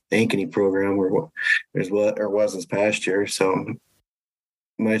the Ankeny program where was this past year. So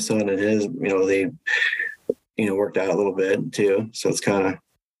my son and his, they, worked out a little bit too. So it's kind of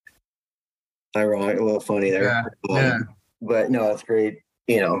ironic, a little funny there. But no, it's great.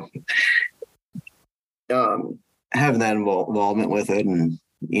 Having that involvement with it, and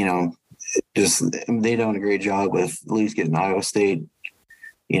just they done a great job with at least getting Iowa State,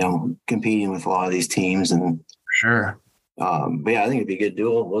 competing with a lot of these teams, and sure. But yeah, I think it'd be a good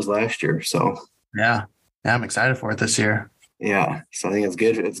duel. It was last year, so yeah, I'm excited for it this year. Yeah, so I think it's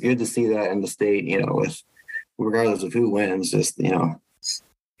good. It's good to see that in the state, with regardless of who wins, just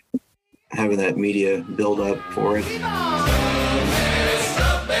having that media build up for it.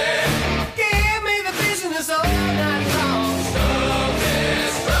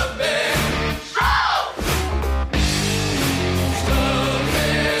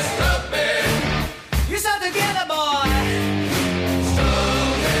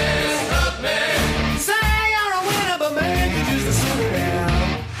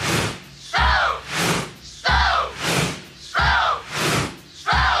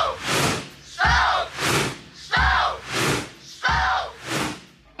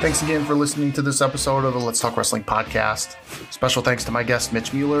 Thanks again for listening to this episode of the Let's Talk Wrestling podcast. Special thanks to my guest,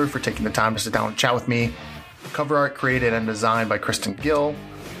 Mitch Mueller, for taking the time to sit down and chat with me. Cover art created and designed by Kristen Gill.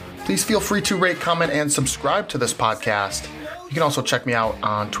 Please feel free to rate, comment, and subscribe to this podcast. You can also check me out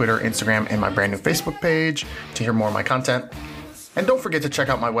on Twitter, Instagram, and my brand new Facebook page to hear more of my content. And don't forget to check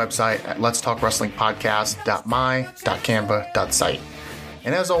out my website at letstalkwrestlingpodcast.my.canva.site.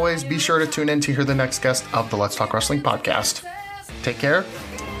 And as always, be sure to tune in to hear the next guest of the Let's Talk Wrestling podcast. Take care.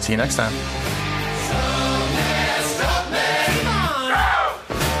 See you next time.